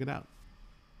 I'll check it out.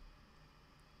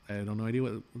 I don't know idea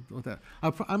what that.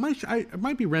 I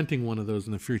might be renting one of those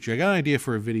in the future. I got an idea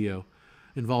for a video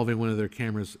involving one of their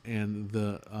cameras and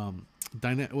the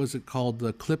was it called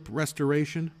the clipping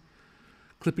restoration?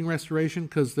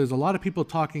 Because there's a lot of people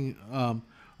talking on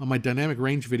my dynamic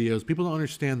range videos. People don't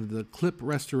understand that the clip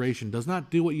restoration does not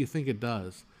do what you think it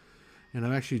does, and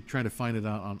I'm actually trying to find it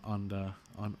out on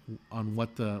on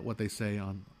what they say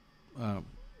on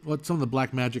what some of the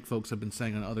black magic folks have been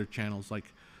saying on other channels like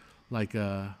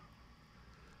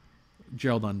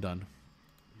Gerald Undone.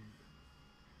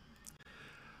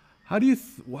 How do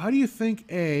you think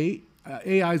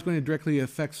AI is going to directly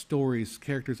affect stories,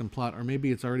 characters, and plot, or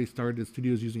maybe it's already started?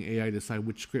 Studios using AI to decide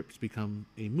which scripts become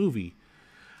a movie.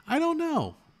 I don't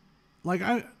know.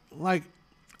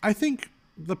 I think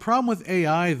the problem with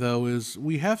AI though is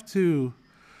we have to.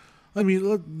 I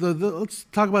mean, let's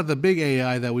talk about the big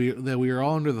AI that we are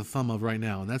all under the thumb of right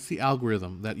now, and that's the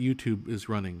algorithm that YouTube is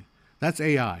running. That's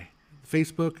AI.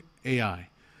 Facebook AI.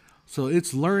 So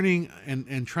it's learning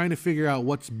and trying to figure out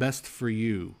what's best for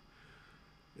you.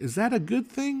 Is that a good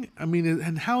thing? I mean,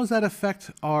 and how does that affect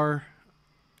our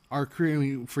career? I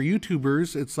mean, for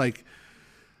YouTubers, it's like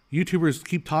YouTubers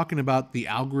keep talking about the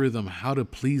algorithm, how to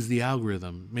please the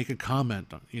algorithm, make a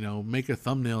comment, make a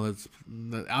thumbnail that's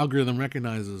the algorithm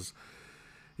recognizes.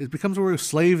 It becomes where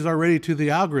slaves are ready to the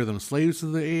algorithm, slaves to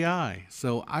the AI.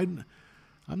 So I'm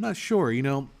not sure, I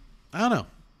don't know.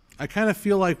 I kind of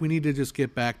feel like we need to just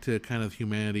get back to kind of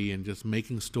humanity and just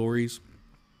making stories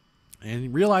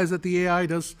and realize that the AI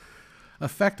does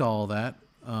affect all that.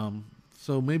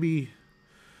 So maybe,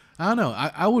 I don't know.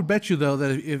 I would bet you though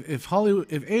that if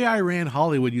AI ran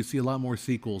Hollywood, you'd see a lot more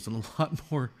sequels and a lot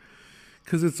more,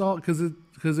 because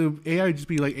AI would just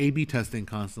be like A/B testing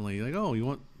constantly. Like, oh, you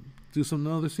want to do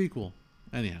another sequel?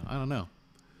 Anyhow, I don't know.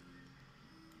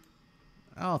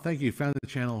 Oh, thank you. Found the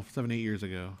channel 7-8 years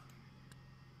ago.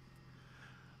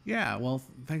 Yeah, well,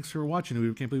 thanks for watching.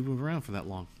 We can't believe we've been around for that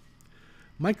long.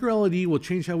 Micro LED will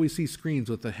change how we see screens.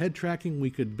 With the head tracking,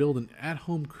 we could build an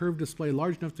at-home curved display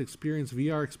large enough to experience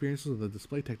VR experiences if the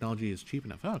display technology is cheap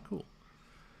enough. Oh, cool.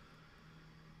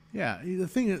 Yeah, the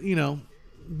thing,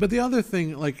 but the other thing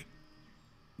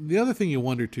you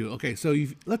wonder too. Okay, so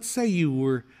let's say you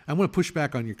were. I'm going to push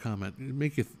back on your comment.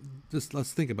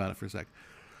 Let's think about it for a sec.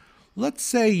 Let's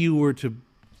say you were to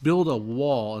build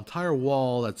entire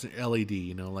wall that's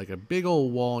LED. Like a big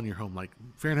old wall in your home, like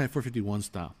Fahrenheit 451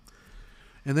 style.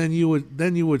 And then you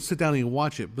would sit down and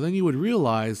watch it, but then you would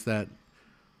realize that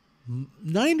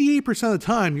 98% of the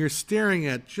time you're staring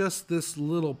at just this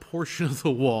little portion of the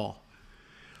wall,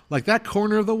 like that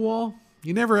corner of the wall.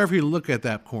 You never ever look at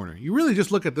that corner. You really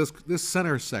just look at this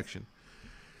center section.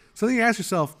 So then you ask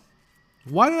yourself,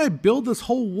 why did I build this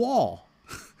whole wall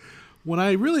when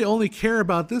I really only care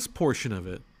about this portion of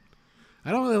it?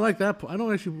 I don't really like that. I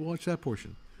don't actually watch that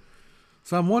portion.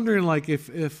 So I'm wondering, like, if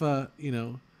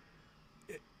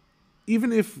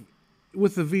even if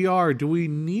with the VR, do we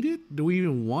need it? Do we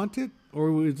even want it?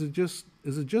 Or is it just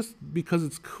because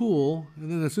it's cool,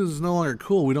 and then as soon as it's no longer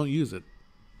cool, we don't use it?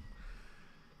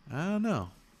 I don't know.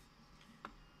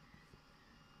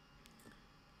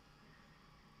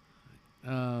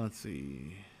 Let's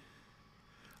see.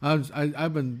 I was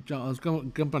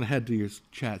jumping ahead to your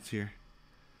chats here.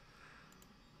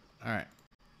 All right.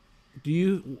 Do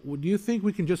you think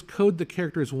we can just code the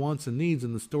characters' wants and needs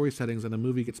in the story settings and a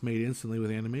movie gets made instantly with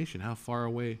animation? How far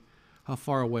away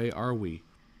are we?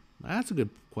 That's a good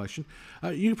question.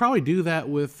 You could probably do that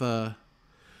with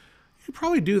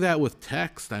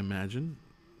text, I imagine.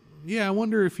 Yeah, I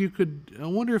wonder if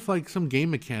like some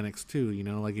game mechanics too,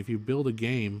 like if you build a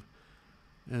game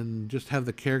and just have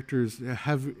the characters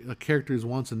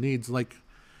wants and needs, like,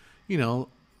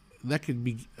 that could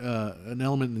be an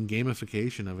element in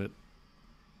gamification of it.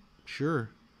 Sure.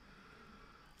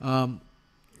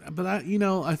 But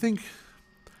I think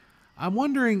I'm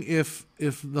wondering if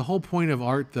the whole point of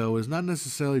art though is not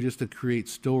necessarily just to create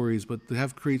stories, but to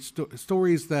create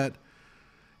stories that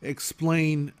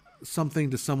explain something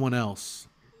to someone else.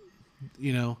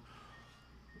 I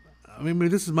mean,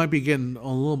 this might be getting a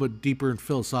little bit deeper and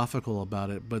philosophical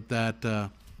about it, but that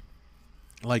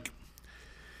like,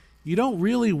 you don't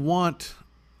really want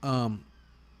like,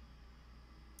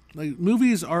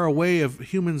 movies are a way of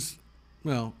humans.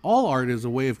 Well, all art is a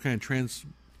way of kind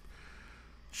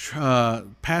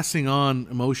of passing on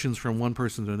emotions from one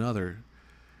person to another.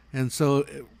 And so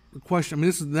the question, I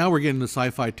mean, now we're getting into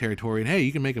sci-fi territory, and hey,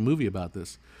 you can make a movie about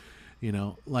this.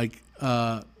 Like,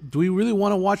 do we really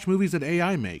want to watch movies that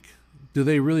AI make? Do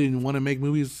they really want to make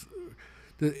movies?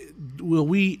 Will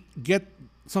we get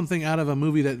something out of a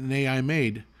movie that an AI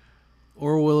made?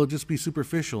 Or will it just be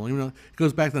superficial? It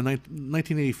goes back to the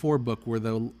 1984 book where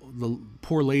the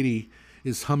poor lady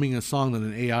is humming a song that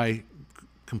an AI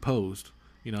composed.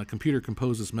 A computer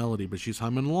composed this melody, but she's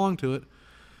humming along to it.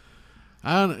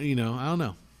 I don't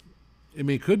know. I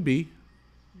mean, it could be.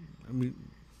 I mean,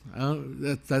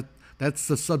 that's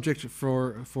the subject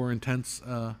for intense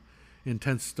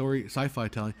intense story, sci-fi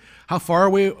telling. How far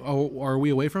away are we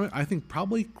away from it? I think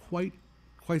probably quite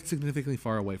significantly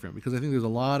far away from it, because I think there's a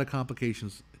lot of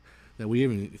complications that we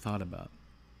haven't even thought about.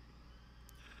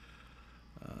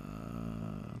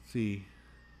 Let's see.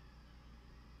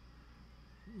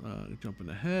 Jumping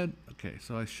ahead. Okay,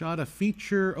 so I shot a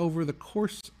feature over the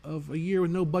course of a year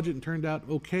with no budget and turned out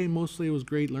okay. Mostly it was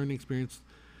great learning experience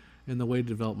and the way to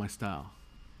develop my style.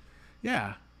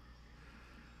 Yeah.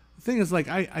 The thing is, like,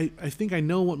 I think I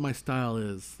know what my style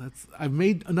is. I've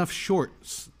made enough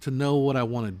shorts to know what I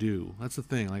want to do. That's the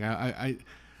thing. Like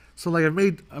so like I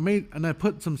made and I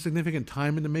put some significant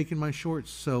time into making my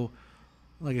shorts. So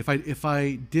like if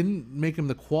I didn't make them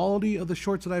the quality of the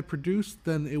shorts that I produced,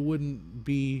 then it would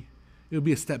be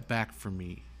a step back for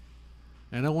me.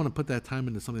 And I don't want to put that time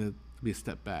into something that would be a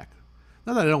step back.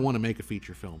 Not that I don't want to make a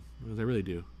feature film, because I really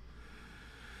do.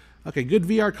 Okay, good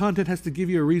VR content has to give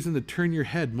you a reason to turn your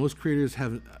head. Most creators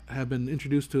have been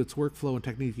introduced to its workflow and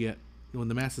technique, yet when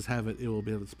the masses have it, it will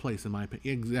be of its place, in my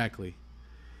opinion. Exactly.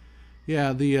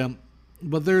 Yeah,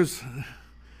 but there's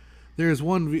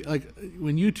one, like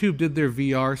when YouTube did their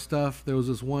VR stuff, there was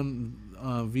this one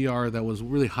VR that was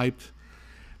really hyped.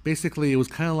 Basically, it was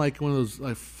kind of like one of those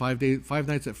like Five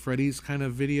Nights at Freddy's kind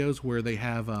of videos where they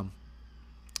have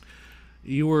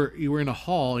you were in a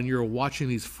hall and you were watching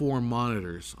these 4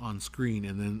 monitors on screen,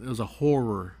 and then it was a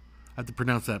horror. I have to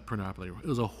pronounce that properly. It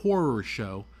was a horror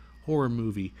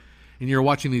movie, and you're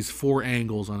watching these 4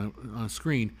 angles on a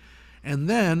screen, and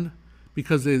then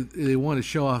because they wanted to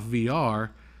show off VR,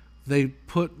 they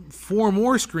put 4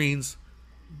 more screens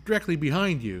directly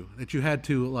behind you that you had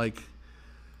to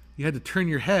turn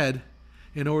your head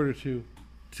in order to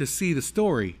see the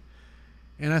story.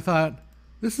 And I thought,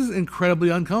 this is incredibly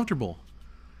uncomfortable.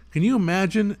 Can you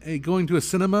imagine going to a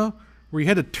cinema where you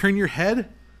had to turn your head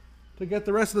to get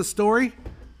the rest of the story?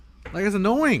 Like, it's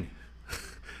annoying.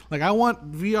 Like, I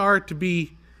want VR to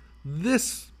be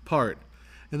this part.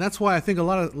 And that's why I think a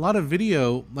lot of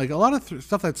video, like a lot of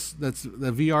stuff that's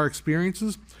the VR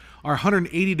experiences are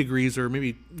 180 degrees or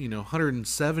maybe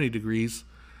 170 degrees,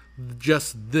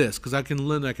 just this, because I can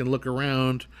look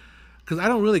around, because I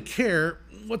don't really care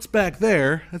what's back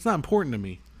there. That's not important to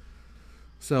me.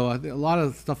 So I think a lot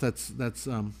of stuff that's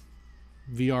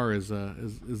VR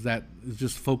is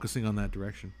just focusing on that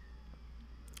direction.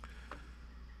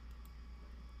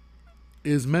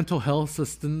 Is mental health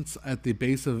assistance at the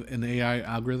base of an AI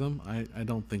algorithm? I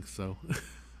don't think so.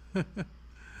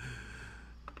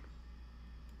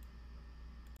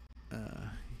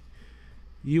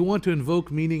 You want to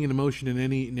invoke meaning and emotion in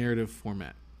any narrative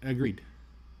format. Agreed.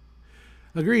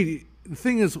 The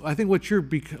thing is, I think what you're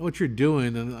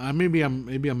doing, and maybe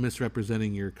I'm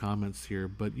misrepresenting your comments here,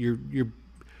 but you're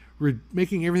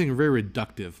making everything very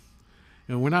reductive,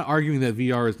 and we're not arguing that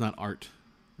VR is not art.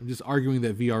 I'm just arguing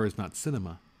that VR is not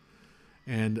cinema.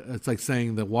 And it's like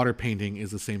saying that water painting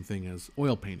is the same thing as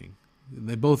oil painting.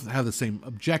 They both have the same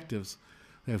objectives.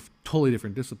 They have totally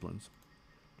different disciplines.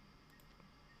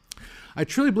 I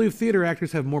truly believe theater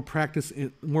actors have more place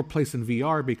in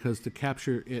VR, because to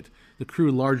capture it, the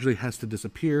crew largely has to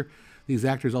disappear. These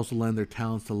actors also lend their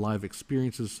talents to live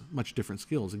experiences, much different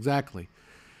skills. Exactly.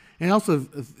 And also,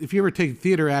 if you ever take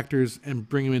theater actors and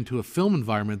bring them into a film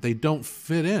environment, they don't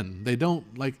fit in.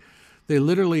 They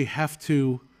literally have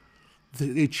to,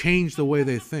 they change the way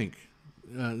they think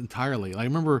entirely. I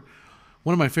remember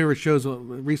one of my favorite shows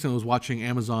recently was watching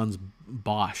Amazon's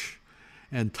Bosch,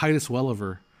 and Titus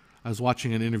Welliver. I was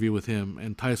watching an interview with him,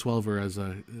 and Titus Welliver has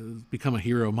become a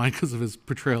hero of mine because of his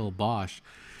portrayal of Bosch.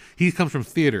 He comes from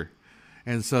theater,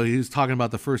 and so he was talking about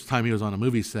the first time he was on a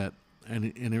movie set, and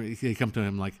he come to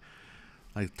him like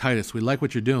Titus, we like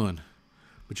what you're doing,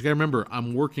 but you got to remember,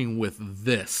 I'm working with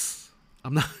this.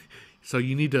 I'm not. So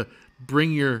you need to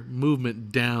bring your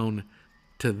movement down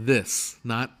to this,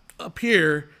 not up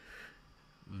here.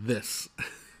 This.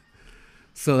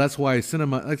 So that's why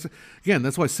cinema,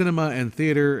 that's why cinema and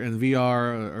theater and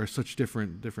VR are such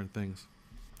different things.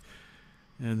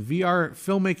 And VR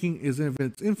filmmaking is in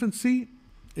its infancy.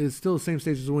 It is still the same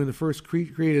stage as when the first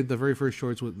created the very first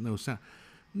shorts with no sound.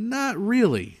 Not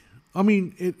really. I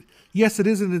mean, yes, it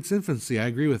is in its infancy. I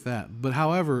agree with that. But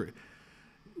however,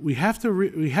 we have to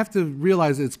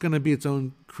realize it's going to be its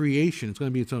own creation. It's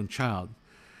going to be its own child.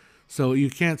 So you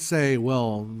can't say,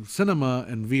 well, cinema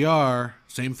and VR,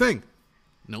 same thing.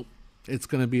 Nope. It's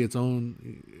going to be its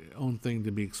own thing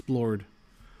to be explored.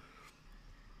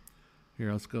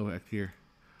 Here, let's go back here.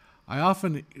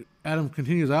 Adam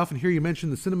continues, I often hear you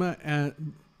mention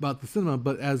about the cinema,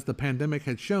 but as the pandemic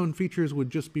had shown, features would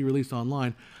just be released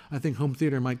online. I think home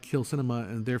theater might kill cinema,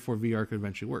 and therefore VR could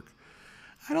eventually work.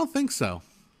 I don't think so.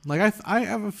 Like I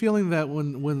have a feeling that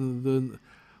when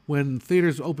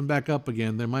theaters open back up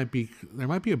again, there might be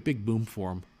a big boom for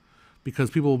them because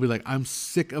people will be like, I'm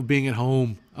sick of being at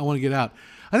home. I want to get out.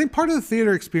 I think part of the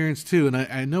theater experience too, and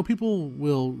I know people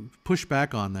will push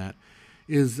back on that,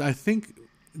 is I think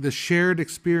the shared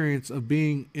experience of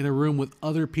being in a room with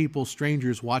other people,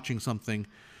 strangers watching something,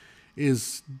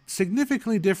 is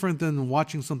significantly different than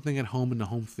watching something at home in the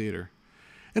home theater.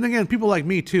 And again, people like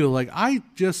me too, like I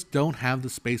just don't have the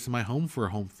space in my home for a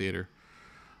home theater.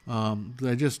 I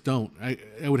just don't. I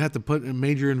would have to put a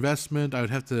major investment. I would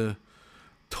have to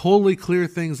totally clear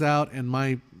things out. And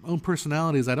my own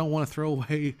personality is I don't want to throw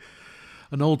away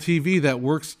an old TV that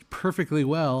works perfectly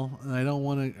well. And I don't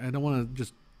want to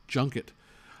just junk it.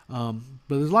 But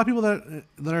there's a lot of people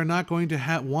that are not going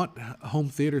to want home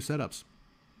theater setups.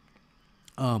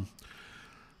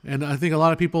 And I think a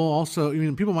lot of people also, I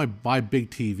mean, people might buy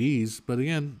big TVs, but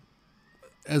again,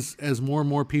 as more and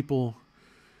more people,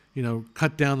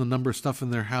 cut down the number of stuff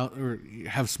in their house or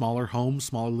have smaller homes,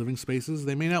 smaller living spaces,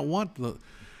 they may not want go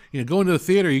into the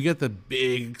theater, you get the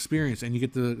big experience and you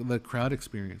get the crowd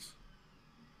experience.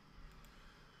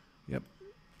 Yep.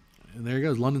 And there it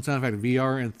goes. London Sound Effect,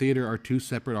 VR and theater are two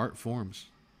separate art forms.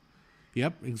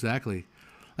 Yep, exactly.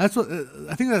 That's what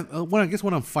I think. That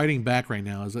what I'm fighting back right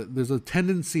now is that there's a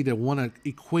tendency to want to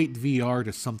equate VR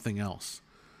to something else,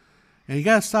 and you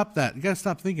gotta stop that. You gotta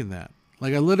stop thinking that.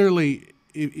 Like I literally,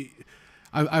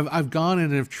 I've gone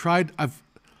and have tried. I've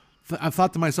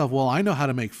thought to myself, well, I know how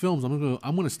to make films. I'm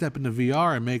gonna step into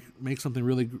VR and make something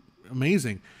really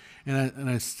amazing, and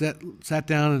I sat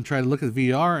down and tried to look at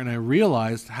VR, and I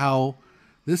realized how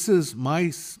this is my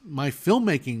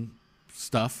filmmaking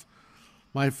stuff.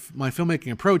 My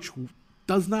filmmaking approach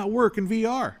does not work in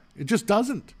VR. It just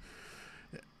doesn't.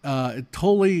 It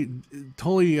totally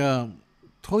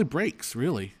breaks,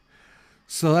 really.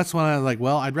 So that's when I was like,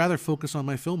 well, I'd rather focus on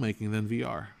my filmmaking than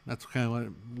VR. That's kind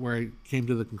of where I came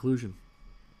to the conclusion.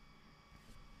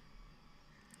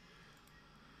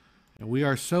 And we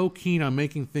are so keen on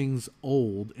making things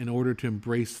old in order to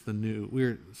embrace the new.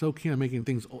 We're so keen on making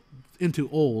things into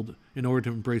old in order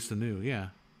to embrace the new. Yeah.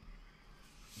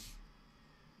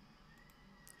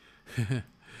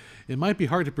 It might be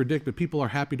hard to predict, but people are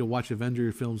happy to watch Avenger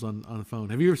films on the phone.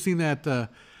 Have you ever seen that?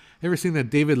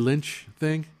 David Lynch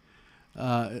thing?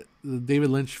 The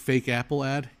David Lynch fake Apple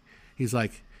ad. He's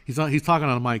talking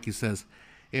on a mic. He says,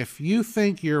 "If you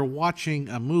think you're watching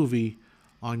a movie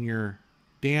on your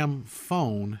damn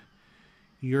phone,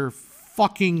 you're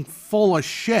fucking full of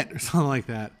shit," or something like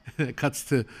that. It cuts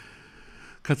to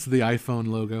the iPhone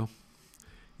logo.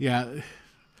 Yeah.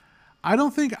 I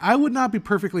would not be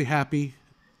perfectly happy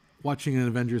watching an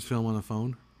Avengers film on a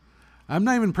phone. I'm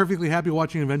not even perfectly happy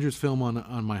watching an Avengers film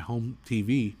on my home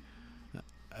TV.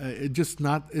 It's just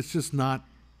not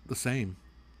the same.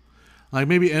 Like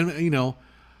maybe, and I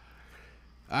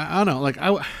don't know. Like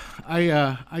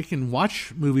I can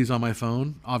watch movies on my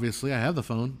phone. Obviously, I have the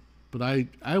phone, but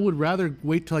I would rather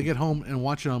wait till I get home and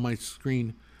watch it on my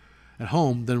screen at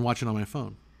home than watch it on my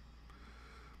phone.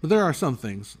 But there are some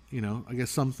things, I guess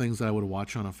some things that I would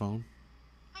watch on a phone.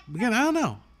 Again, I don't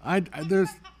know. My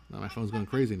phone's going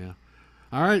crazy now.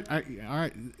 All right.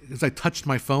 As I touched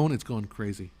my phone, it's going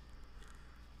crazy.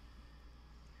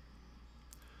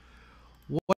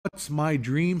 What's my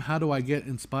dream? How do I get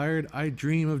inspired? I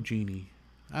dream of Genie.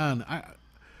 And I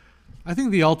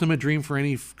think the ultimate dream for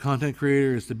any content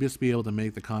creator is to just be able to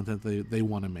make the content they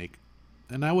want to make.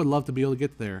 And I would love to be able to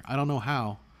get there. I don't know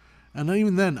how. And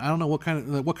even then, I don't know what kind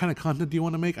of content do you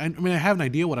want to make. I mean, I have an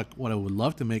idea what I would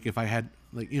love to make if I had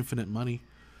like infinite money,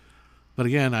 but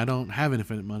again, I don't have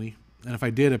infinite money, and if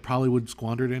I did, I probably would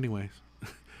squander it anyways.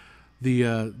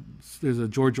 There's a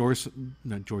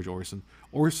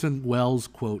Orson Welles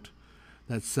quote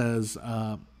that says,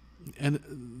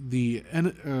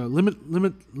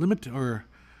 limit or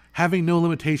having no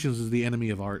limitations is the enemy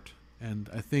of art. And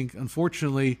I think,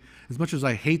 unfortunately, as much as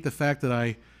I hate the fact that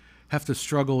I have to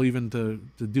struggle even to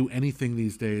do anything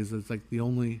these days, it's like that's the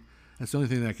only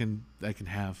thing that I can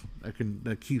have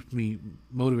that keeps me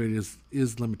motivated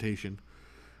is limitation,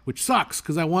 which sucks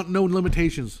because I want no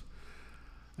limitations.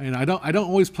 And I don't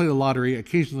always play the lottery.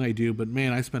 Occasionally I do, but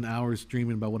man, I spend hours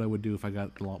dreaming about what I would do if I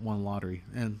won lottery.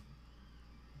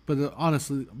 But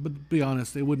honestly, be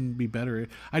honest, it wouldn't be better.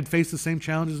 I'd face the same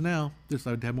challenges now. Just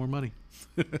I'd have more money.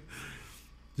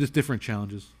 Just different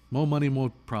challenges. More money,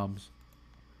 more problems.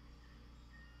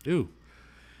 Ooh,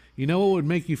 you know what would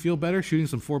make you feel better? Shooting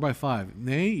some 4x5.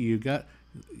 Nay, you got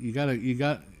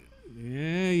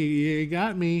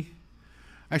me.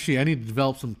 Actually, I need to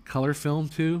develop some color film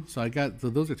too. So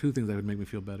those are two things that would make me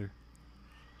feel better.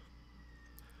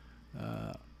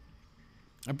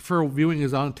 I prefer viewing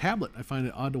is on a tablet. I find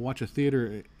it odd to watch a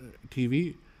theater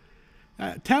TV.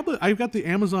 Tablet. I've got the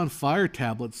Amazon Fire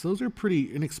tablets. Those are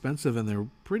pretty inexpensive and they're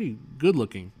pretty good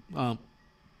looking.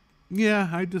 Yeah,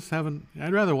 I just haven't.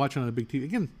 I'd rather watch it on a big TV.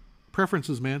 Again,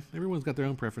 preferences, man. Everyone's got their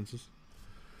own preferences.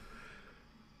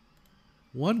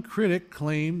 One critic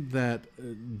claimed that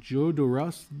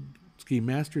Jodorowsky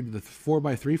mastered the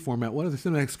 4:3 format. What are the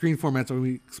cinematic screen formats that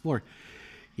we explore?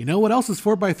 You know what else is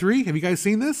 4:3? Have you guys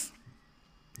seen this?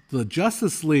 The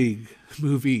Justice League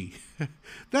movie.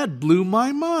 That blew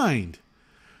my mind.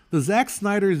 The Zack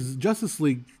Snyder's Justice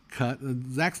League cut, the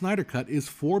Zack Snyder cut, is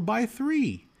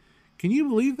 4:3. Can you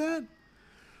believe that?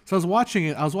 So I was watching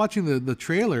it. I was watching the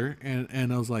trailer,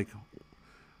 and I was like,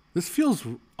 this feels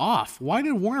off. Why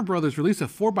did Warner Brothers release a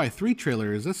 4:3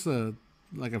 trailer? Is this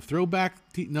like a throwback?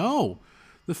 No,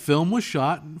 the film was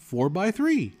shot in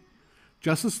 4:3.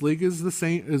 Justice League is the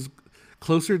same, is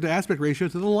closer to aspect ratio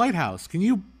to The Lighthouse. Can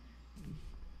you?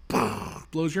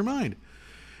 Blows your mind.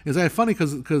 Is that funny?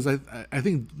 Because I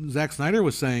think Zack Snyder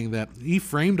was saying that he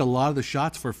framed a lot of the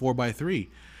shots for 4:3.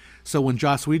 So when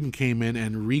Joss Whedon came in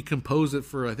and recomposed it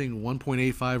for, I think,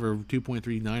 1.85 or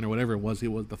 2.39 or whatever it was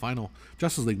the final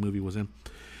Justice League movie was in,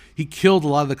 he killed a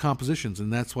lot of the compositions,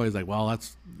 and that's why he's like, well,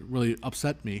 that's really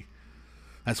upset me.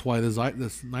 That's why the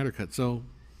Snyder cut. So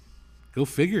go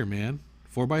figure, man.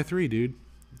 4:3, dude.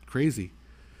 Crazy.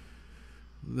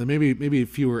 Then maybe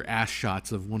fewer ass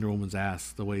shots of Wonder Woman's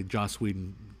ass, the way Joss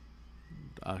Whedon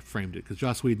framed it, because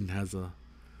Joss Whedon has a.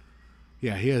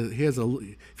 Yeah, he has a.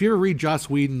 If you ever read Joss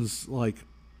Whedon's like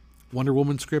Wonder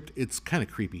Woman script, it's kind of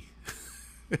creepy.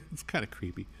 It's kind of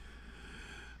creepy.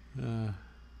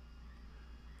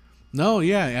 No,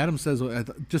 yeah, Adam says I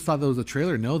just thought that was a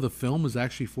trailer. No, the film is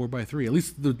actually 4:3. At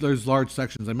least there's large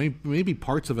sections. Maybe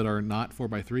parts of it are not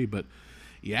 4:3, but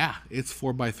yeah, it's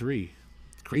 4:3.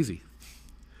 It's crazy.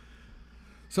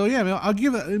 So yeah, I'll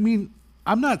give it. I mean,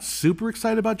 I'm not super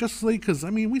excited about Justice League because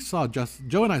we saw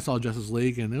Joe and I saw Justice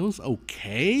League and it was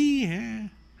okay.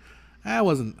 I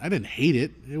didn't hate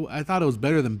it. I thought it was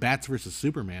better than Bats versus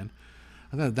Superman.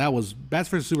 I thought Bats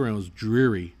versus Superman was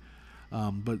dreary.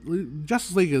 But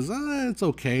Justice League is it's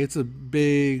okay. It's a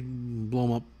big blow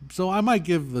 'em up. So I might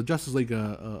give the Justice League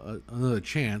another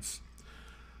chance.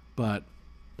 But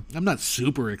I'm not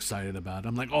super excited about it.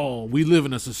 I'm like, oh, we live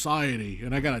in a society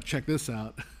and I gotta check this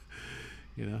out.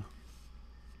 You know.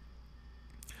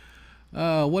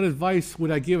 What advice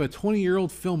would I give a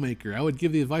 20-year-old filmmaker? I would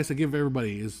give the advice I give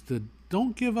everybody is to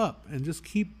don't give up and just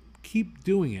keep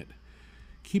doing it.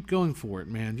 Keep going for it,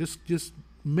 man. Just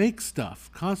make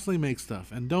stuff. Constantly make stuff.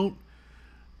 And don't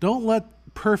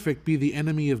let perfect be the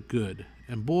enemy of good.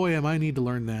 And boy, I need to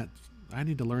learn that. I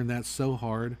need to learn that so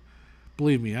hard.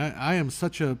 Believe me, I am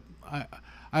such a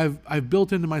I've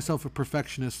built into myself a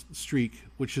perfectionist streak,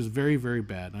 which is very, very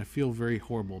bad, and I feel very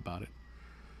horrible about it.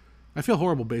 I feel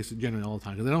horrible basically generally all the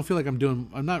time because I don't feel like I'm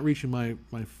not reaching my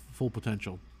full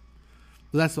potential.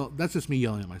 But that's just me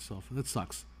yelling at myself. That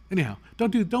sucks. Anyhow,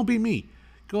 don't be me.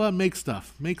 Go out and make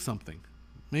stuff. Make something.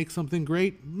 Make something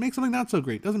great. Make something not so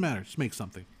great. Doesn't matter. Just make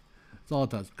something. That's all it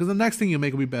does. Because the next thing you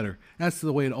make will be better. That's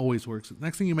the way it always works. The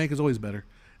next thing you make is always better.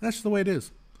 And that's just the way it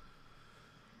is.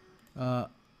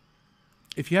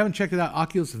 If you haven't checked it out,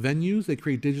 Oculus Venues, they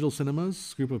create digital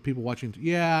cinemas. Group of people watching.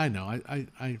 Yeah, I know.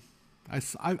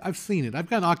 I've seen it. I've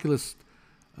got an Oculus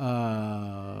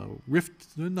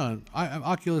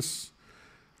Oculus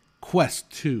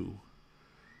Quest 2.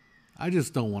 I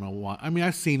just don't want to watch.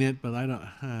 I've seen it, but I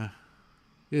don't.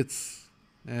 It's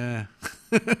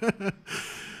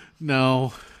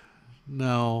no.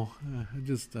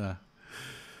 Just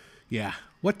yeah.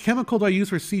 What chemical do I use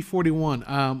for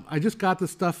C41? I just got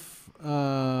this stuff.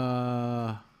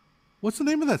 What's the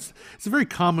name of that? It's a very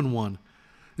common one.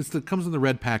 Comes in the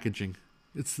red packaging.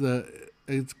 It's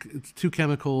two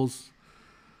chemicals.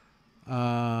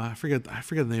 I forget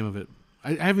the name of it.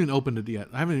 I haven't even opened it yet.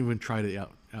 I haven't even tried it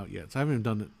out yet. So I haven't even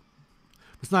done it.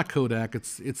 It's not Kodak.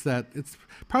 It's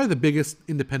probably the biggest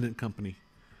independent company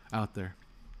out there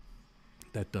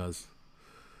that does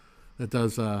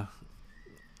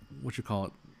what you call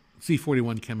it,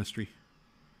 C41 chemistry.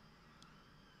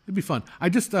 It'd be fun. I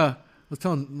was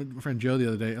telling my friend Joe the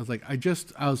other day. I was like, I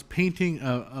was painting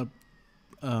some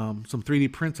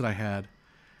 3D prints that I had,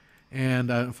 and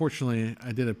unfortunately,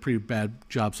 I did a pretty bad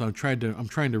job. So I'm trying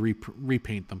to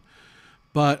repaint them.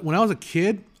 But when I was a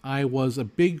kid, I was a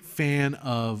big fan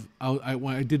of.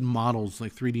 When I did models,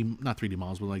 like 3D, not 3D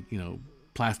models, but like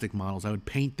plastic models. I would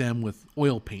paint them with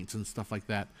oil paints and stuff like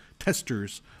that.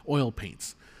 Testors, oil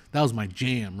paints. That was my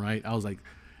jam, right? I was like.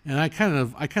 And I kind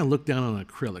of look down on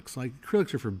acrylics. Like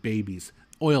acrylics are for babies.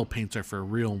 Oil paints are for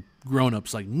real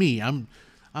grown-ups like me. I'm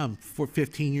I'm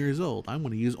 15 years old. I'm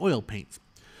going to use oil paints.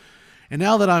 And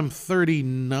now that I'm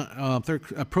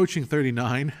approaching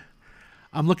 39,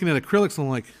 I'm looking at acrylics and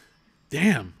I'm like,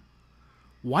 damn,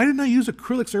 why didn't I use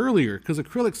acrylics earlier? Because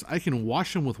acrylics, I can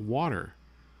wash them with water.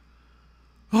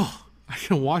 Oh, I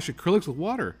can wash acrylics with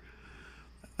water.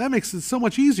 That makes it so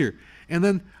much easier. And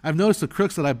then I've noticed the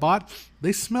acrylics that I bought,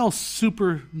 they smell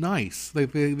super nice.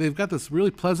 They've got this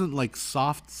really pleasant, like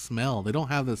soft smell. They don't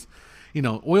have this,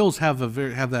 oils have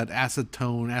that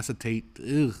acetate,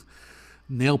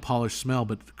 nail polish smell,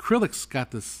 but acrylics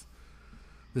got this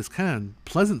kind of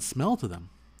pleasant smell to them.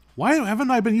 Why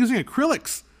haven't I been using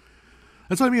acrylics?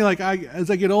 That's what I mean. Like as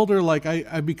I get older, like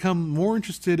I become more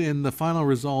interested in the final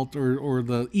result or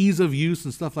the ease of use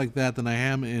and stuff like that than I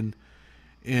am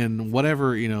in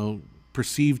whatever,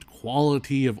 perceived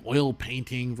quality of oil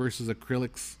painting versus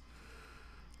acrylics.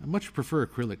 I much prefer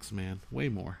acrylics, man. Way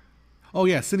more. Oh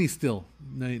yeah, Cine Still.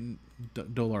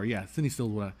 Dolar. Yeah, Cine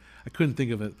Still. I couldn't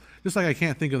think of it. Just like I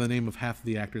can't think of the name of half of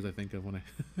the actors I think of when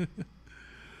I...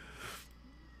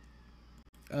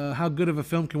 how good of a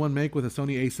film can one make with a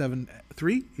Sony A7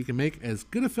 III? You can make as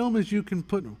good a film as you can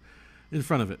put in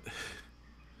front of it.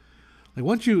 Like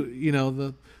once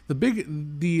the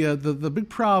big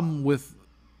problem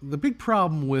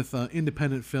with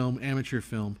independent film, amateur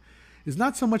film, is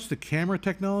not so much the camera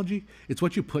technology; it's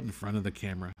what you put in front of the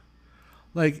camera.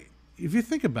 Like if you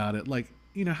think about it, like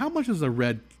how much does a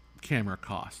Red camera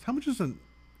cost? How much does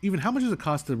it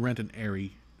cost to rent an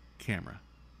Arri camera?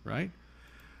 Right?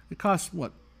 It costs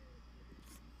what,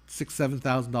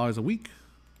 $6,000-$7,000 a week,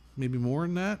 maybe more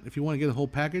than that. If you want to get the whole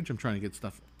package, I'm trying to get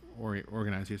stuff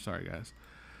organized here. Sorry, guys.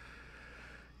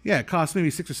 Yeah, it costs maybe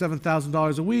 $6,000 or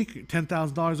 $7,000 a week,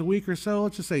 $10,000 a week or so.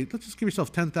 Let's just give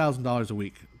yourself $10,000 a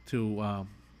week to. What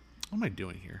am I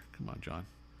doing here? Come on, John.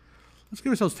 Let's give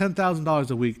ourselves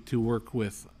 $10,000 a week to work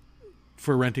with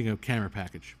for renting a camera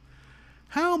package.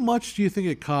 How much do you think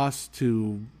it costs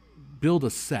to build a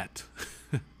set?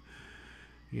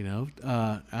 I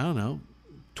don't know,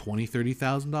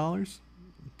 $20,000-$30,000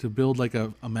 to build like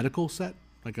a medical set,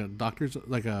 like a doctor's,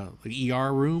 like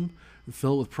ER room,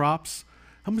 fill it with props.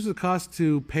 How much does it cost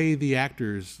to pay the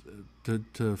actors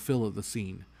to fill the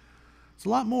scene? It's a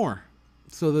lot more.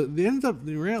 So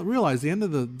realize the end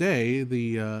of the day,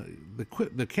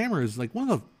 the camera is like one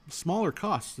of the smaller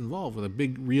costs involved with a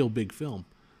real big film.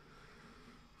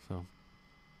 So.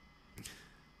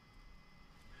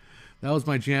 That was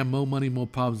my jam. Mo money, mo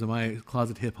problems. Am I a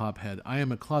closet hip hop head? I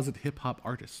am a closet hip hop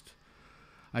artist.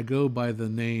 I go by the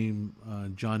name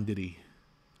John Diddy,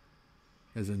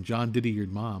 as in John Diddy, your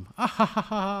mom. Ah ha ha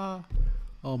ha!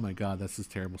 Oh my God, that's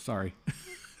just terrible. Sorry.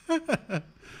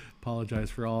 Apologize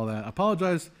for all that.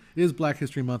 Apologize. It is Black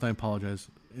History Month. I apologize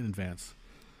in advance.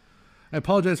 I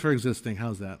apologize for existing.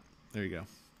 How's that? There you go.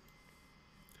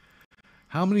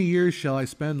 How many years shall I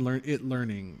spend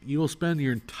learning? You will spend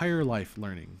your entire life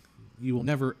learning. You will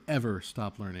never ever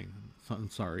stop learning. I'm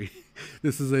sorry.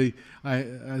 This is a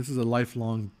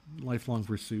lifelong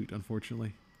pursuit,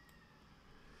 unfortunately.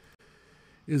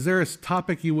 Is there a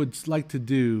topic you would like to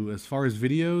do as far as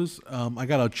videos? I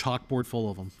got a chalkboard full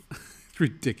of them. It's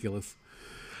ridiculous.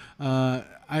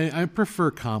 I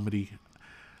prefer comedy.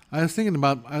 I was thinking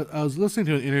about. I was listening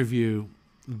to an interview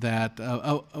that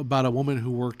about a woman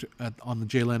who worked on the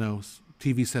Jay Leno's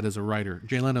TV set as a writer.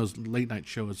 Jay Leno's late night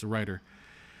show as a writer.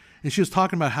 And she was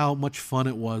talking about how much fun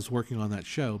it was working on that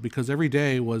show because every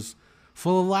day was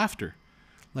full of laughter.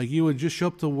 Like you would just show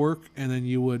up to work and then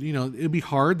you would, it'd be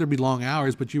hard. There'd be long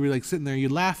hours, but you were like sitting there,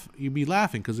 you'd be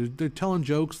laughing because they're telling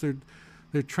jokes. They're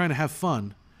trying to have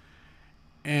fun.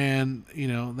 And,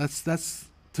 that's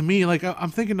to me, like I'm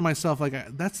thinking to myself,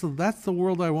 like that's the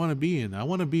world I want to be in. I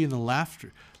want to be in the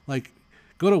laughter, like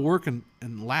go to work and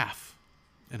laugh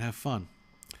and have fun.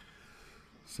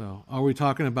 So are we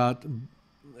talking about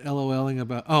LOLing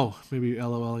about maybe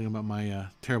LOLing about my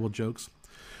terrible jokes,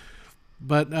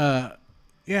 but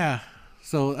yeah,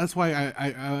 so that's why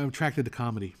I'm attracted to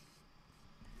comedy.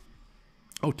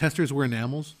 Oh, testers wear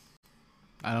enamels.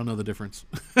 I don't know the difference.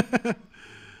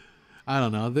 I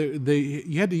don't know.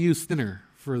 You had to use thinner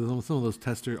for some of those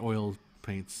tester oil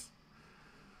paints.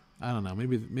 I don't know.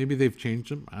 Maybe they've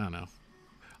changed them. I don't know.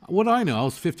 What do I know? I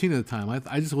was 15 at the time.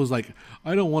 I just was like,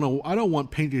 I don't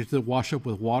want paint to wash up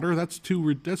with water. That's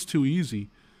too easy.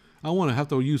 I want to have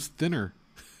to use thinner.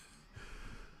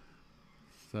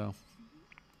 So,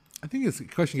 I think this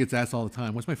question gets asked all the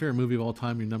time. What's my favorite movie of all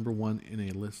time? Your number one in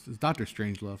a list is Doctor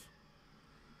Strangelove.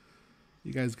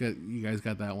 You guys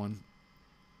got that one.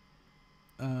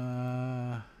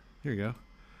 Here you go.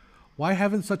 Why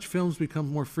haven't such films become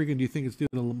more frequent? Do you think it's due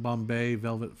to the Bombay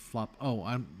Velvet flop? Oh,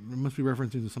 I must be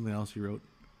referencing to something else you wrote.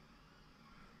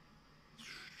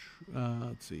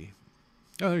 Let's see.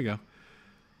 Oh, there you go.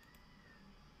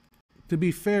 To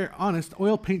be fair, honest,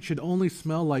 oil paint should only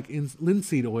smell like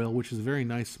linseed oil, which is a very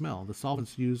nice smell. The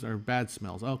solvents used are bad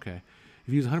smells. Okay.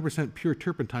 If you use 100% pure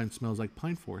turpentine, smells like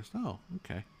pine forest. Oh,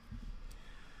 okay.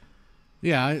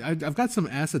 Yeah, I've got some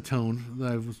acetone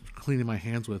that I was cleaning my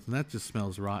hands with, and that just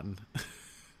smells rotten.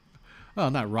 Oh,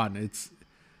 not rotten.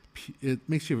 It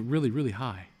makes you really, really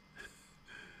high.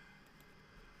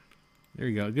 There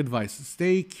you go. Good advice.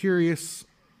 Stay curious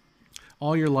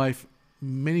all your life.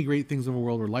 Many great things in the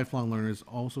world are lifelong learners,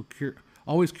 also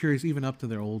always curious even up to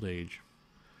their old age.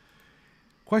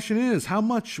 Question is, how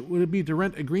much would it be to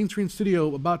rent a green screen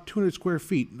studio about 200 square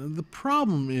feet? Now, the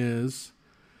problem is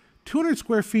 200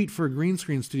 square feet for a green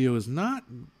screen studio is not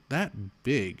that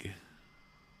big.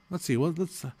 Let's see. Well,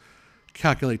 let's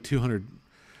calculate 200.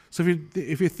 So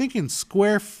if you're thinking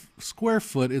square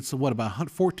foot, it's what, about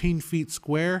 14 feet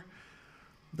square?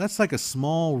 That's like a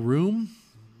small room.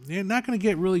 You're not going to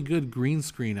get really good green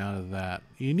screen out of that.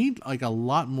 You need like a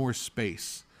lot more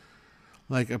space.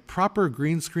 Like a proper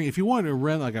green screen. If you want to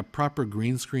rent like a proper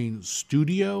green screen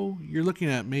studio, you're looking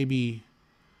at maybe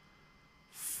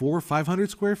 400 or 500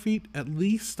 square feet at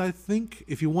least, I think.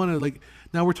 If you want to, like,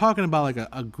 now we're talking about like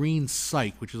a green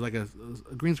cyc, which is like a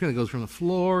green screen that goes from the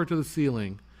floor to the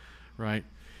ceiling, right?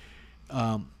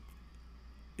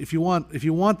 If you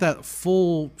want that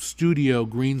full studio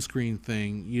green screen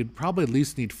thing, you'd probably at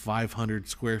least need 500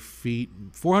 square feet.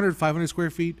 400, 500 square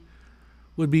feet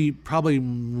would be probably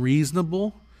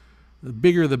reasonable. The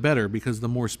bigger the better, because the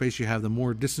more space you have, the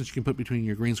more distance you can put between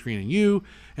your green screen and you,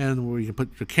 and where you can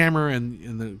put the camera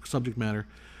and the subject matter.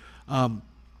 The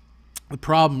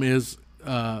problem is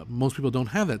most people don't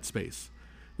have that space.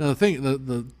 Now the thing,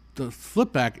 the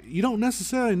flip back, you don't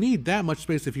necessarily need that much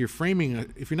space if you're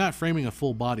not framing a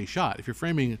full body shot. If you're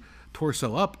framing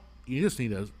torso up, you just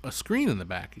need a screen in the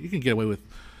back. You can get away with,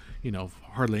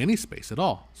 hardly any space at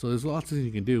all. So there's lots of things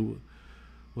you can do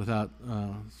without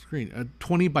screen. A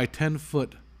 20 by 10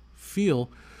 foot feel.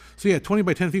 So yeah, 20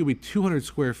 by 10 feet would be 200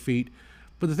 square feet.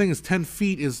 But the thing is, 10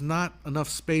 feet is not enough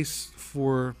space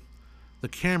for the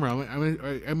camera.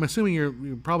 I'm assuming you're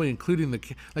probably including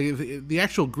if the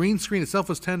actual green screen itself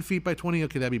was 10 feet by 20.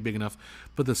 Okay, that'd be big enough.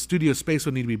 But the studio space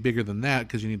would need to be bigger than that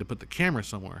because you need to put the camera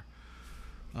somewhere.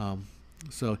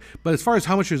 But as far as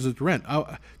how much is it to rent,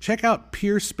 check out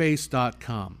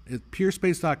peerspace.com.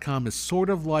 Peerspace.com is sort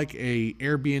of like a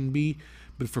Airbnb,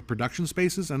 but for production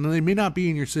spaces, and they may not be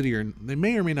in your city, or they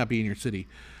may or may not be in your city.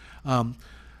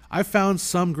 I've found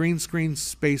some green screen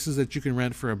spaces that you can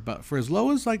rent for as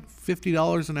low as like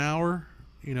 $50 an hour,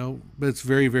 but it's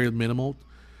very, very minimal.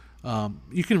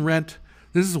 You can rent.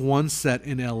 This is one set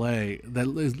in LA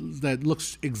that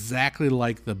looks exactly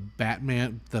like the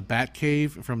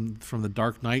Batcave from the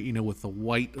Dark Knight, with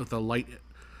the light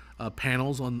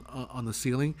panels on the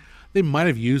ceiling. They might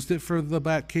have used it for the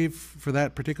Batcave for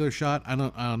that particular shot. I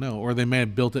don't know, or they may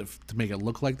have built it to make it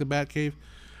look like the Batcave.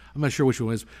 I'm not sure which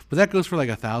one it is, but that goes for like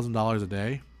 $1,000 a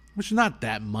day, which is not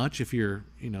that much if you're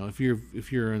if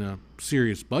you're in a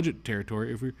serious budget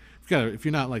territory. If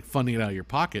you're not like funding it out of your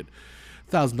pocket,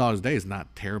 $1,000 a day is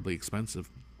not terribly expensive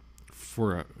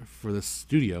for this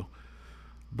studio.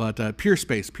 But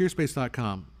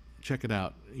peerspace.com, check it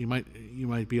out. You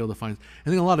might be able to find. I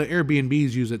think a lot of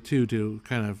Airbnbs use it too, to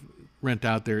kind of rent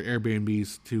out their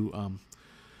Airbnbs to.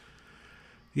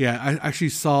 I actually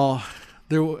saw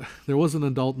there was an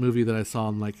adult movie that I saw.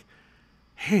 I'm like,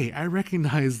 hey, I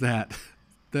recognize that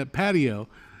patio,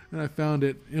 and I found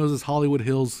it. It was this Hollywood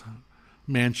Hills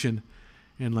mansion.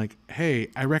 And like, hey,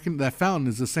 I reckon that fountain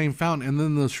is the same fountain, and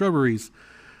then the shrubberies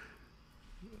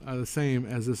are the same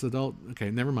as this adult. Okay,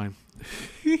 never mind.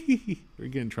 We're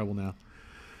getting in trouble now.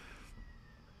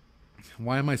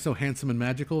 Why am I so handsome and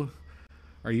magical?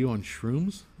 Are you on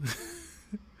shrooms?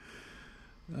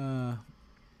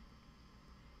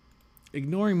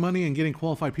 Ignoring money and getting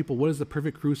qualified people. What is the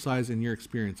perfect crew size in your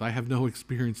experience? I have no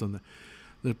experience on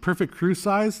the perfect crew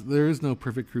size. There is no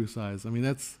perfect crew size. I mean,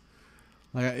 that's.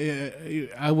 Like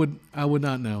I would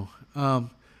not know.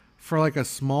 For like a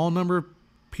small number of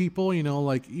people,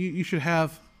 like you should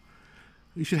have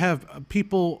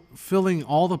people filling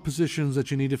all the positions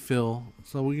that you need to fill.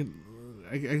 So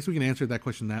I guess we can answer that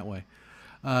question that way.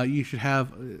 You should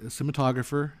have a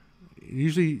cinematographer.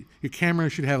 Usually your camera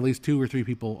should have at least 2 or 3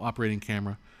 people operating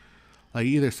camera, like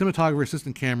either cinematographer,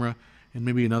 assistant camera, and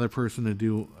maybe another person to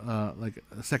do like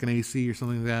a second AC or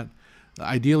something like that.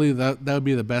 Ideally, that would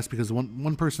be the best, because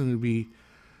one person would be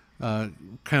kind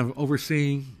of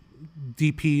overseeing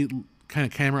DP kind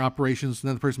of camera operations,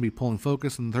 another person would be pulling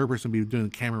focus, and the third person would be doing the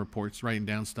camera reports, writing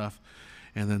down stuff,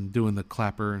 and then doing the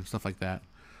clapper and stuff like that.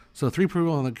 So 3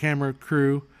 people on the camera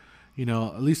crew. You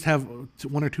know, at least have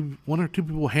one or two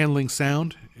people handling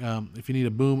sound. If you need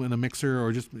a boom and a mixer,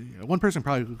 or just one person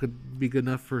probably could be good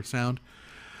enough for sound.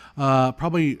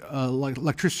 Probably like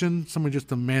electrician, someone just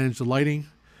to manage the lighting,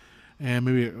 and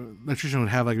maybe electrician would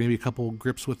have like maybe a couple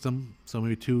grips with them, so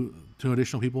maybe two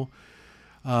additional people.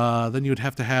 Then you would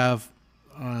have to have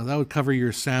that would cover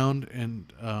your sound,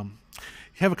 and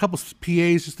you have a couple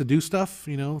PAs just to do stuff.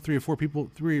 You know, 3 or 4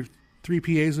 people, three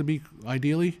PAs would be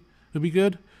ideally would be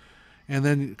good. And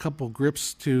then a couple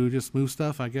grips to just move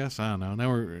stuff, I guess. I don't know.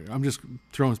 Now I'm just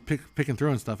throwing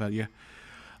stuff at you.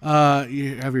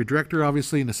 You have your director,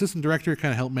 obviously, an assistant director,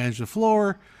 kind of help manage the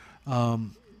floor.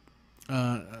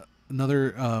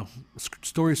 Another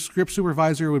story script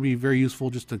supervisor would be very useful,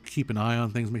 just to keep an eye on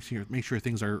things, make sure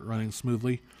things are running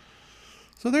smoothly.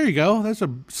 So there you go. There's a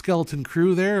skeleton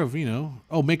crew there of, you know.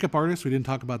 Oh, makeup artists. We didn't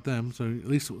talk about them. So at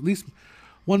least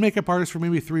one makeup artist for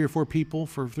maybe 3 or 4 people,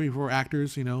 for 3 or 4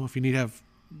 actors. You know, if you need to have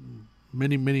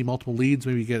many multiple leads,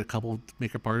 maybe get a couple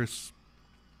makeup artists.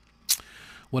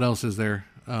 What else is there?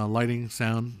 Lighting,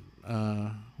 sound.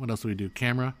 What else do we do?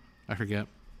 Camera. I forget.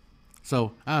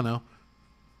 So I don't know.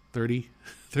 30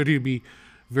 would be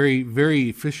very, very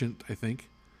efficient, I think.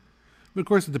 But of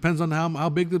course, it depends on how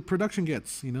big the production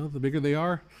gets. You know, the bigger they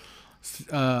are.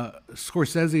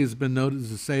 Scorsese has been noted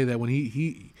to say that when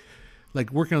he like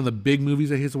working on the big movies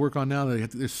that he has to work on now,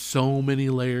 there's so many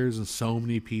layers and so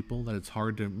many people that it's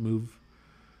hard to move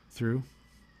through.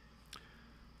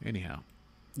 Anyhow,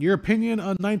 your opinion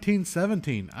on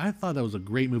 1917. I thought that was a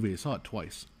great movie. I saw it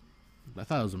twice. I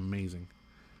thought it was amazing.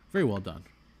 Very well done.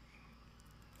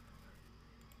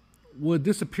 Would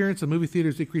disappearance of movie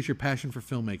theaters decrease your passion for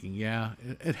filmmaking? Yeah,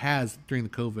 it has during the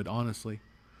COVID, honestly.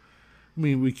 I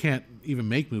mean, we can't even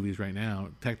make movies right now,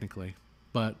 technically.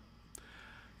 But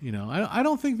you know, I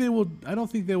don't think they will. I don't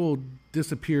think they will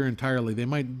disappear entirely. They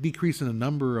might decrease in a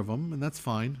number of them, and that's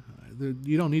fine.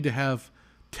 You don't need to have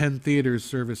 10 theaters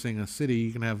servicing a city.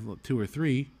 You can have 2 or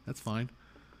 3. That's fine.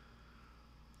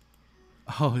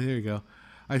 Oh, there you go.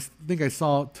 I think I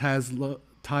saw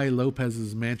Ty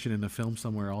Lopez's mansion in a film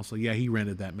somewhere. Also, yeah, he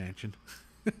rented that mansion.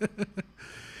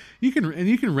 You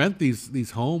can rent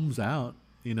these homes out.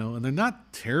 You know, and they're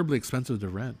not terribly expensive to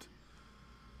rent.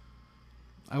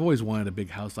 I've always wanted a big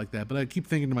house like that, but I keep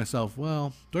thinking to myself,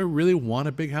 well, do I really want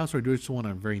a big house, or do I just want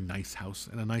a very nice house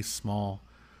and a nice small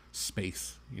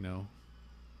space, you know?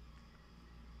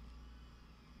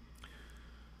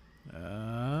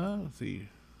 Let's see.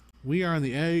 We are on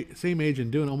the same age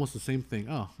and doing almost the same thing.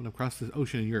 Oh, when I'm across the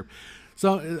ocean in Europe.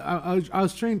 So I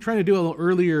was trying to do a little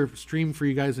earlier stream for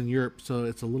you guys in Europe, so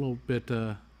it's a little bit...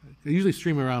 I usually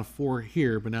stream around 4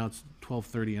 here, but now it's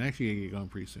 12:30, and actually I get going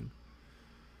pretty soon.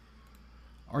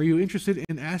 Are you interested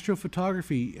in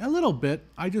astrophotography? A little bit.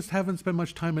 I just haven't spent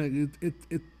much time in it.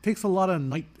 It takes a lot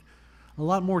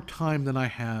more time than I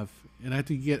have, and I have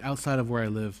to get outside of where I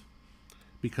live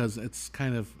because it's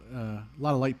kind of a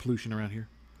lot of light pollution around here.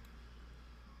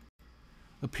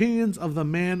 Opinions of the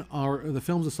man or the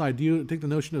films aside, do you think the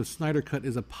notion of Snyder Cut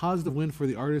is a positive win for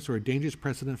the artist or a dangerous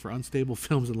precedent for unstable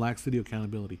films and lack studio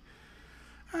accountability?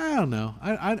 I don't know.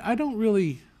 I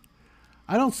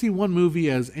don't see one movie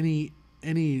as any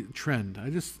trend. I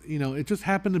just, you know, it just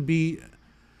happened to be,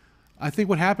 I think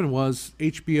what happened was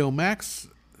HBO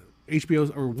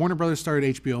or Warner Brothers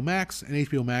started HBO Max, and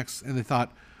they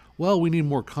thought, well, we need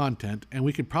more content, and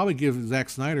we could probably give Zack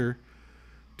Snyder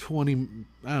 $20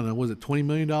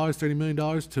 million, $30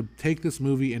 million to take this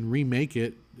movie and remake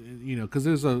it, you know, because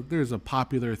there's a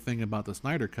popular thing about the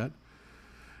Snyder Cut,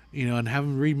 you know, and have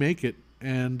him remake it,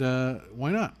 and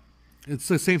why not? It's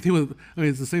the same thing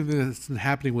it's the same thing that's been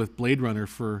happening with Blade Runner.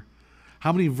 For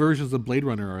how many versions of Blade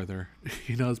Runner are there?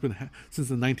 You know, it's been since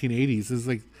the 1980s. There's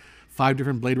like 5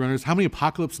 different Blade Runners. How many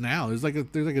Apocalypse Now? There's like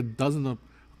a dozen, a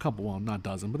couple, well, not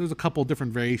dozen, but there's a couple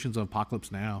different variations of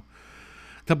Apocalypse Now.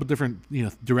 A couple different, you know,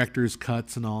 director's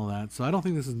cuts and all that. So I don't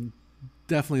think this is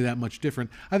definitely that much different.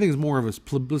 I think it's more of a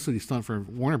publicity stunt for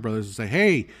Warner Brothers to say,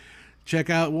 hey, check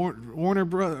out Warner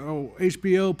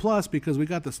HBO Plus because we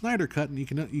got the Snyder Cut and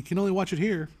you can only watch it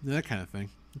here. That kind of thing.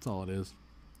 That's all it is.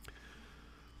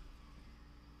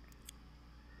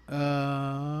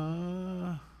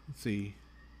 Let's see.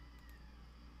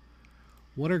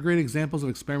 What are great examples of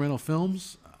experimental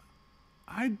films?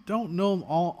 I don't know them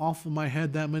all off of my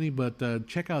head that many, but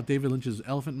check out David Lynch's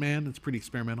Elephant Man. It's pretty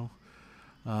experimental.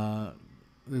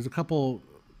 There's a couple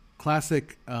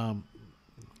classic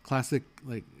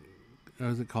like, what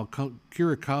is it called?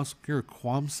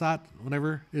 Kirakwamsat,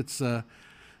 whatever. It's a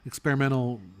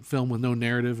experimental film with no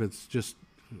narrative. It's just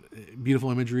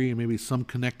beautiful imagery and maybe some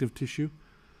connective tissue.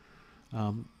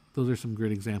 those are some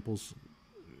great examples.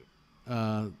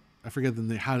 I forget the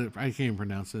name. I can't even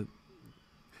pronounce it.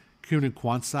 Kunin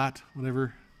Kwansat,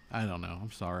 whatever. I don't know.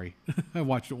 I'm sorry. I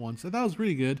watched it once. I thought it was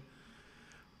pretty good,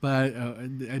 but I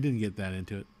didn't get that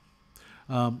into it.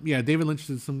 Yeah, David Lynch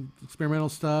did some experimental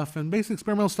stuff, and basically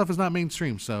experimental stuff is not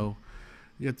mainstream, so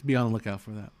you have to be on the lookout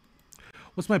for that.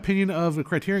 What's my opinion of the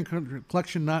Criterion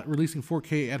Collection not releasing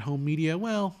 4K at-home media?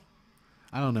 Well,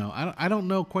 I don't know. I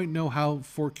don't quite know how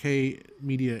 4K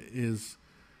media is.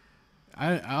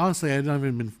 I honestly, I don't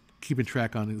even been keeping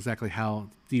track on exactly how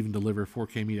to even deliver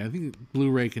 4K media. I think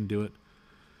Blu-ray can do it,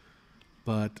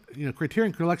 but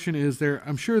Criterion Collection is there.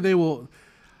 I'm sure they will.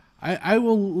 I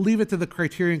will leave it to the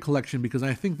Criterion Collection because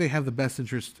I think they have the best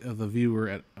interest of the viewer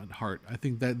at heart. I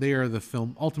think that they are the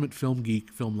ultimate film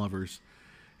geek, film lovers,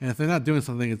 and if they're not doing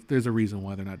something, there's a reason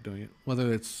why they're not doing it.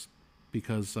 Whether it's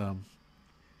because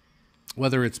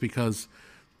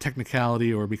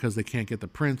technicality or because they can't get the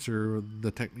prints or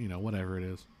the whatever it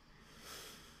is.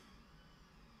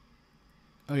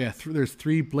 Oh yeah, there's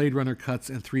 3 Blade Runner cuts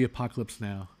and 3 Apocalypse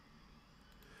Now.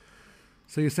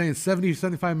 So you're saying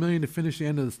 75 million to finish the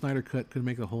end of the Snyder Cut could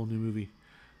make a whole new movie?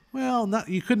 Well,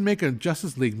 you couldn't make a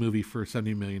Justice League movie for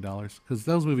 $70 million because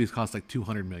those movies cost like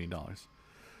 $200 million.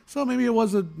 So maybe it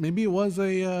was a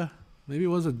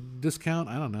discount.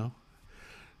 I don't know.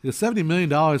 The $70 million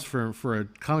for a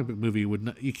comic book movie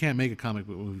you can't make a comic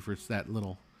book movie for that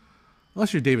little,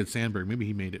 unless you're David Sandberg. Maybe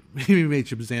he made it. Maybe he made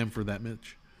Shazam for that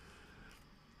much.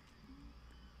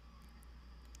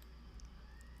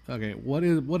 Okay,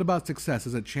 what about success?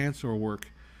 Is it chance or work?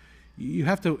 You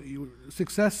have to.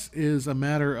 Success is a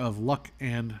matter of luck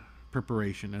and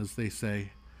preparation, as they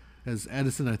say, as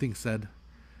Edison I think said.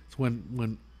 It's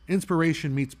when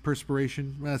inspiration meets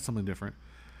perspiration. Well, that's something different.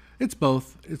 It's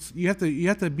both. You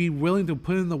have to be willing to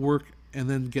put in the work and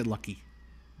then get lucky.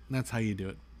 And that's how you do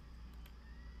it.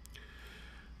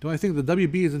 Do I think the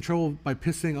WB is in trouble by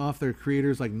pissing off their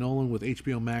creators like Nolan with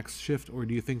HBO Max shift, or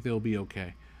do you think they'll be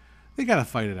okay? They gotta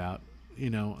fight it out,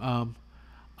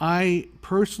 I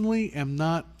personally am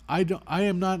not. I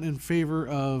am not in favor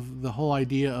of the whole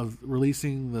idea of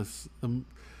releasing the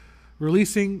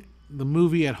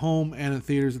movie at home and in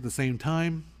theaters at the same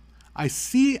time. I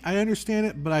understand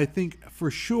it, but I think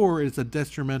for sure it's a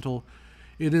detrimental.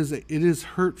 It is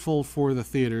hurtful for the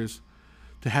theaters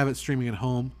to have it streaming at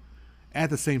home at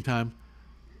the same time.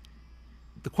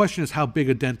 The question is, how big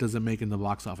a dent does it make in the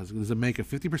box office? Does it make a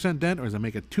 50% dent or does it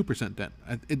make a 2% dent?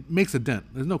 It makes a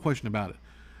dent. There's no question about it.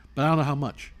 But I don't know how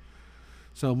much.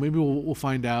 So maybe we'll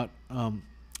find out.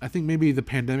 I think maybe the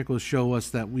pandemic will show us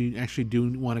that we actually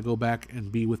do want to go back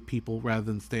and be with people rather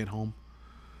than stay at home.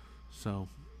 So,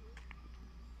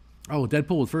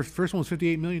 Deadpool, first one was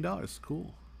 $58 million.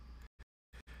 Cool.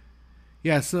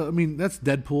 Yeah, so, I mean, that's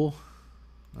Deadpool.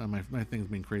 My thing's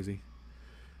being crazy.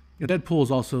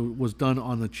 Deadpool was done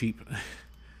on the cheap.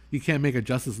 You can't make a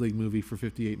Justice League movie for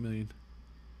 $58 million.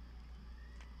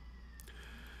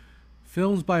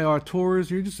 Films by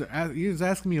auteurs. You're just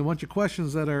asking me a bunch of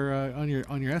questions that are on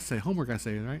your essay, homework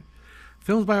essay, right?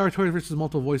 Films by auteurs versus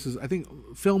multiple voices. I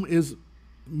think film is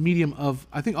medium of.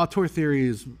 I think auteur theory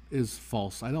is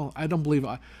false. I don't believe.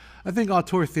 I think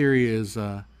auteur theory is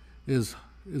a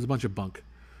bunch of bunk.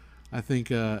 I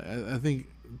think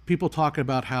people talk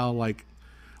about how like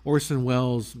Orson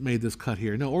Welles made this cut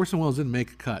here. No, Orson Welles didn't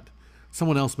make a cut.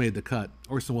 Someone else made the cut.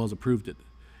 Orson Welles approved it.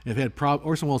 And if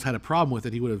Orson Welles had a problem with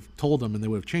it, he would have told them and they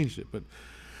would have changed it. But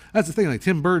that's the thing, like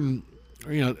Tim Burton,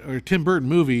 or Tim Burton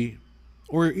movie,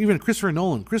 or even Christopher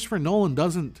Nolan. Christopher Nolan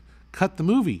doesn't cut the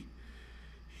movie.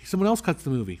 Someone else cuts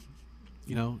the movie.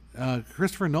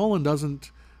 Christopher Nolan doesn't.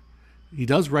 He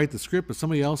does write the script, but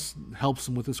somebody else helps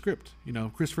him with the script.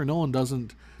 Christopher Nolan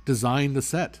doesn't design the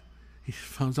set.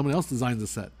 Someone else designs the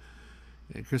set.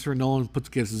 Christopher Nolan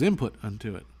gives his input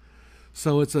onto it.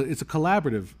 So it's a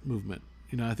collaborative movement.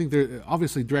 I think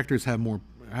obviously directors have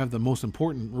the most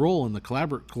important role in the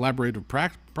collaborative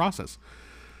process,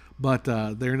 but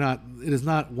they're not. It is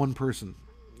not one person.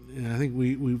 And I think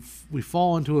we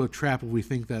fall into a trap if we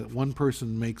think that one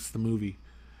person makes the movie,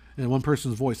 and one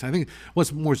person's voice. I think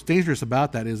what's more dangerous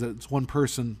about that is that it's one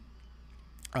person.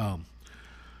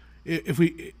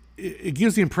 It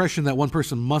gives the impression that one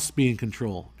person must be in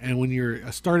control, and when you're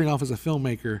starting off as a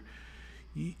filmmaker,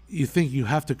 you think you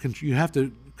have to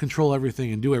control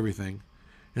everything and do everything,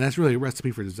 and that's really a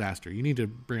recipe for disaster. You need to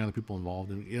bring other people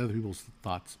involved and get other people's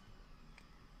thoughts.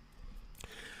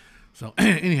 So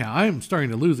anyhow, I'm starting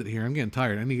to lose it here. I'm getting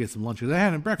tired. I need to get some lunch because I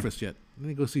hadn't breakfast yet. I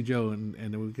need to go see Joe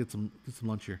and we'll get some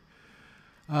lunch here.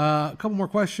 A couple more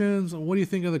questions. What do you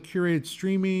think of the curated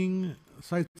streaming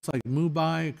sites like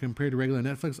Mubi compared to regular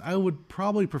Netflix, I would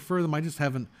probably prefer them. I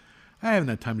haven't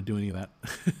had time to do any of that.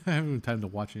 I haven't had time to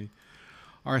watch any.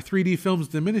 Are 3D films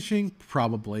diminishing?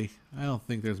 Probably. I don't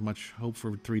think there's much hope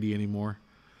for 3D anymore.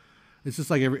 It's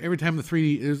just like every time the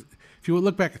 3D is, if you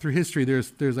look back through history,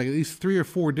 there's like at least 3 or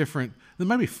 4 different, there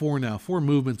might be 4 now, 4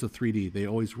 movements of 3D. They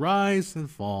always rise and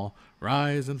fall,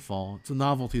 rise and fall. It's a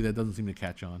novelty that doesn't seem to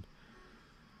catch on.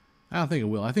 I don't think it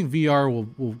will. I think VR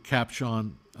will catch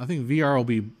on. I think VR will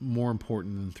be more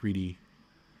important than 3D.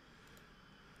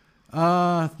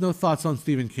 No thoughts on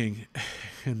Stephen King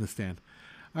in the stand.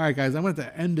 All right, guys, I'm going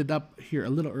to end it up here a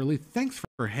little early. Thanks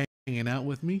for hanging out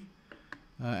with me.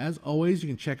 As always, you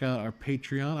can check out our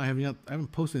Patreon. I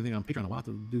haven't posted anything on Patreon. I'll have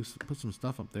to put some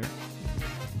stuff up there.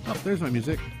 Oh, there's my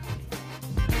music.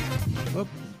 Oh,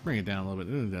 bring it down a little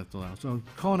bit. That's loud. So I'm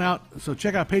calling out. So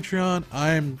check out Patreon.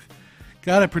 I'm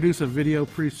gotta produce a video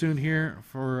pretty soon here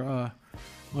for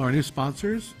our new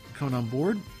sponsors coming on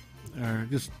board, or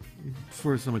just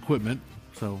for some equipment.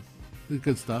 So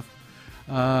good stuff.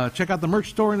 Check out the merch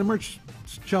store in the merch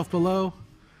shelf below.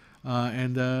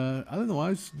 And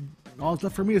otherwise, all that's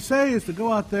left for me to say is to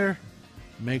go out there,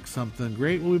 make something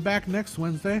great. We'll be back next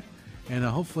Wednesday, and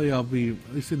hopefully I'll be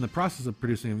at least in the process of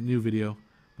producing a new video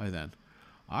by then.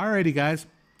 Alrighty, guys.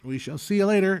 We shall see you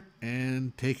later,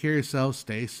 and take care of yourselves.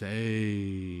 Stay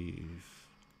safe.